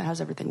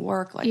 How's everything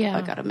work? Like,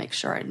 I got to make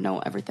sure I know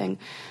everything.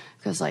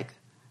 Because, like,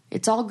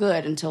 it's all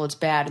good until it's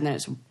bad, and then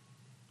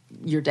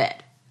you're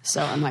dead.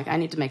 So I'm like, I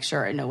need to make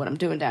sure I know what I'm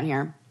doing down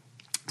here.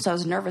 So I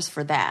was nervous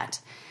for that.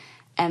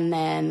 And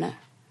then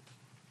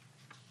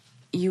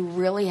you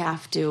really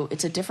have to,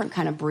 it's a different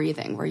kind of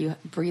breathing where you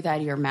breathe out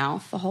of your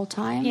mouth the whole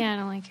time. Yeah, I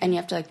don't like it. And you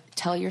have to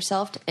tell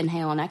yourself to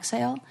inhale and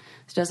exhale.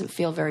 It doesn't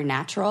feel very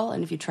natural.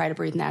 And if you try to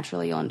breathe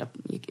naturally, you'll end up,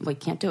 you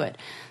can't do it.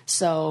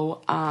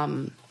 So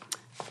I'm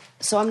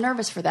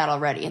nervous for that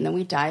already. And then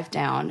we dive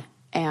down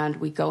and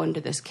we go into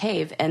this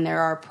cave, and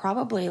there are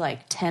probably like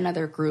 10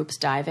 other groups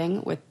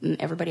diving with,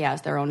 everybody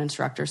has their own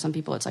instructor. Some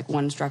people, it's like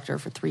one instructor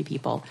for 3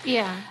 people.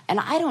 Yeah. And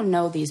I don't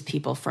know these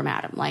people from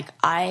Adam. Like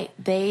I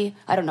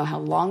don't know how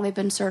long they've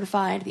been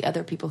certified, the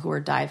other people who are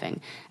diving.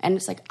 And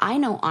it's like, I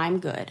know I'm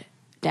good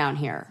down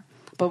here.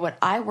 But what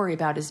I worry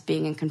about is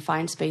being in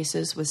confined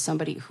spaces with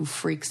somebody who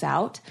freaks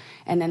out,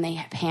 and then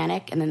they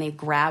panic, and then they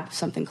grab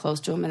something close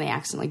to them, and they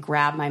accidentally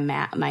grab my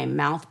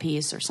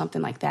mouthpiece or something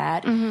like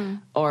that,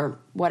 or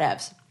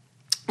whatevs.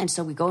 And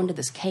so we go into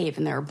this cave,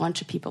 and there are a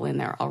bunch of people in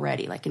there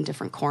already, like in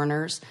different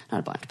corners. Not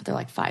a bunch, but there are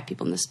like 5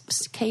 people in this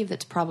cave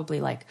that's probably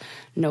like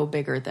no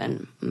bigger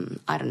than,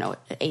 I don't know,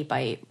 an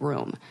 8x8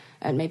 room,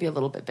 and maybe a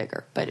little bit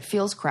bigger, but it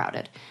feels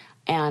crowded.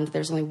 And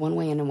there's only one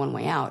way in and one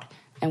way out.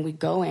 And we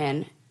go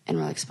in, and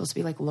we're like supposed to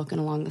be like looking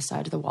along the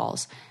side of the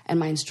walls, and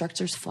my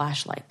instructor's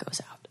flashlight goes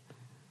out.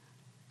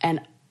 And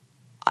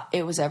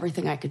it was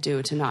everything I could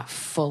do to not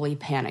fully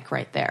panic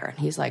right there. And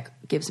he's like,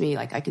 gives me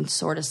like, I can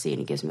sort of see, and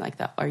he gives me like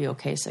the, are you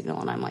okay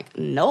signal? And I'm like,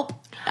 nope,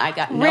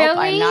 Really?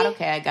 I'm not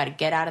okay. I got to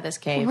get out of this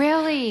cave.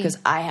 Really? Because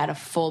I had a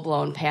full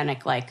blown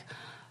panic. Like,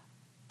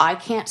 I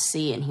can't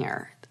see in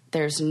here.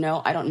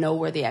 I don't know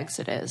where the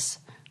exit is.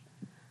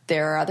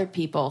 There are other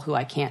people who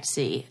I can't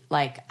see.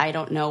 Like, I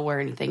don't know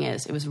where anything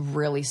is. It was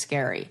really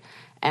scary.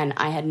 And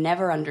I had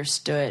never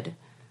understood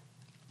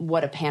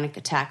what a panic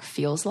attack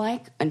feels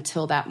like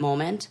until that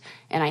moment.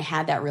 And I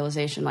had that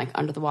realization, like,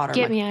 under the water.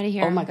 Get me out of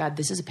here. Oh, my God,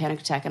 this is a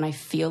panic attack. And I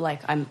feel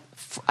like I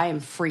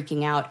am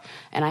freaking out.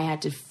 And I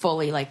had to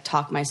fully, like,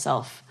 talk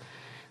myself,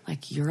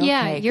 like, you're okay.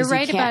 Yeah, you're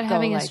right about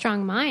having like, a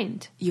strong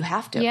mind. You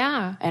have to.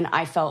 Yeah. And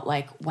I felt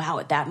like, wow,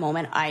 at that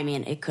moment, I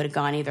mean, it could have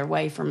gone either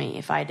way for me.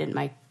 If I didn't,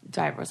 my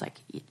driver was like,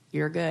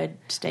 you're good,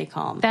 stay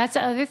calm. That's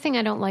the other thing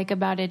I don't like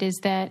about it is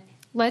that,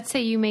 let's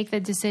say you make the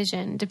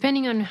decision,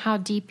 depending on how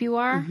deep you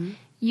are,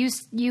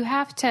 you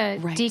have to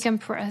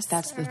decompress.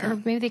 That's the thing. Or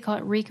maybe they call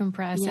it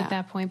recompress Yeah. at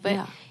that point. But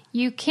Yeah.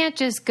 you can't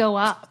just go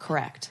up.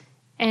 Correct.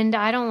 And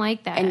I don't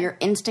like that. And your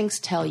instincts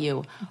tell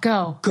you,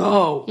 go.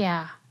 go.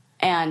 Yeah.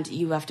 And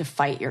you have to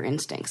fight your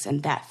instincts.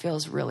 And that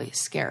feels really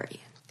scary.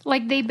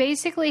 Like, they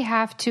basically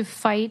have to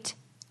fight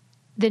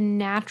the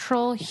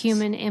natural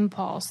human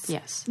impulse.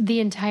 Yes. The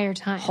entire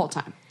time. Whole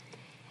time.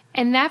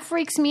 And that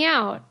freaks me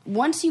out.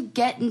 Once you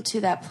get into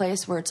that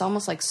place where it's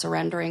almost like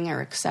surrendering or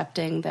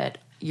accepting that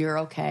you're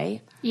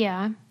okay,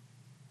 Yeah.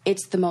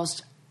 it's the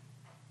most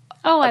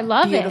Oh, I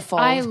love beautiful,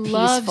 it. I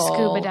love peaceful,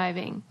 scuba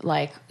diving.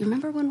 Like,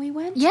 remember when we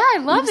went? Yeah, I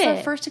love it. it. Was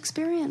our first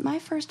experience, my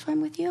first time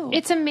with you.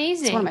 It's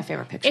amazing. It's one of my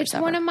favorite pictures It's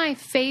ever. one of my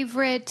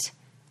favorite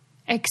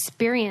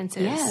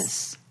experiences.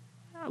 Yes.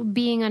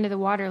 Being under the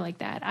water like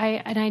that.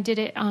 I did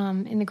it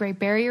in the Great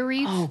Barrier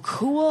Reef. Oh,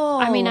 cool.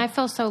 I mean, I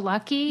feel so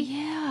lucky.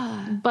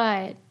 Yeah.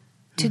 But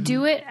to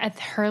do it at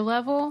her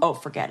level Oh,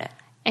 forget it.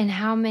 and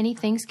how many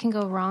things can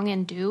go wrong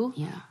and do,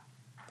 Yeah.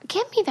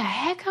 get me the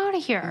heck out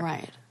of here.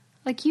 Right.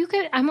 Like, you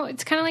could,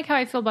 it's kind of like how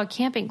I feel about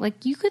camping.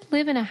 Like, you could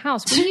live in a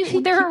house.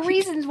 There are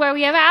reasons why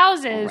we have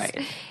houses.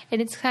 Right.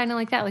 And it's kind of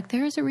like that. Like,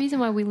 there is a reason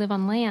why we live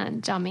on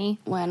land, dummy.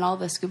 When all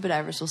the scuba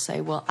divers will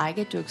say, well, I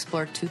get to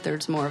explore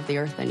 2/3 more of the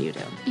earth than you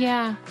do.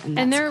 Yeah. And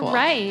And that's they're cool.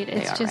 right. They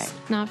It's are just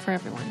right. not for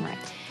everyone. Right.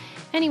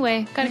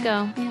 Anyway, gotta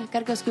go. Yeah,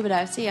 gotta go scuba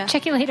dive. See ya.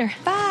 Check you later.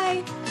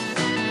 Bye.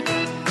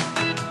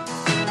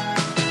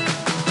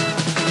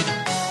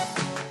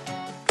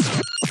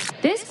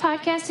 This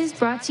podcast is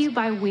brought to you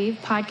by Wave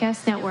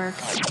Podcast Network.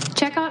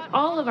 Check out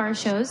all of our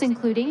shows,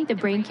 including the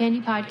Brain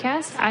Candy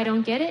Podcast, I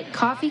Don't Get It,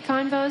 Coffee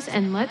Convos,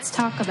 and Let's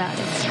Talk About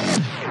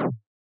It.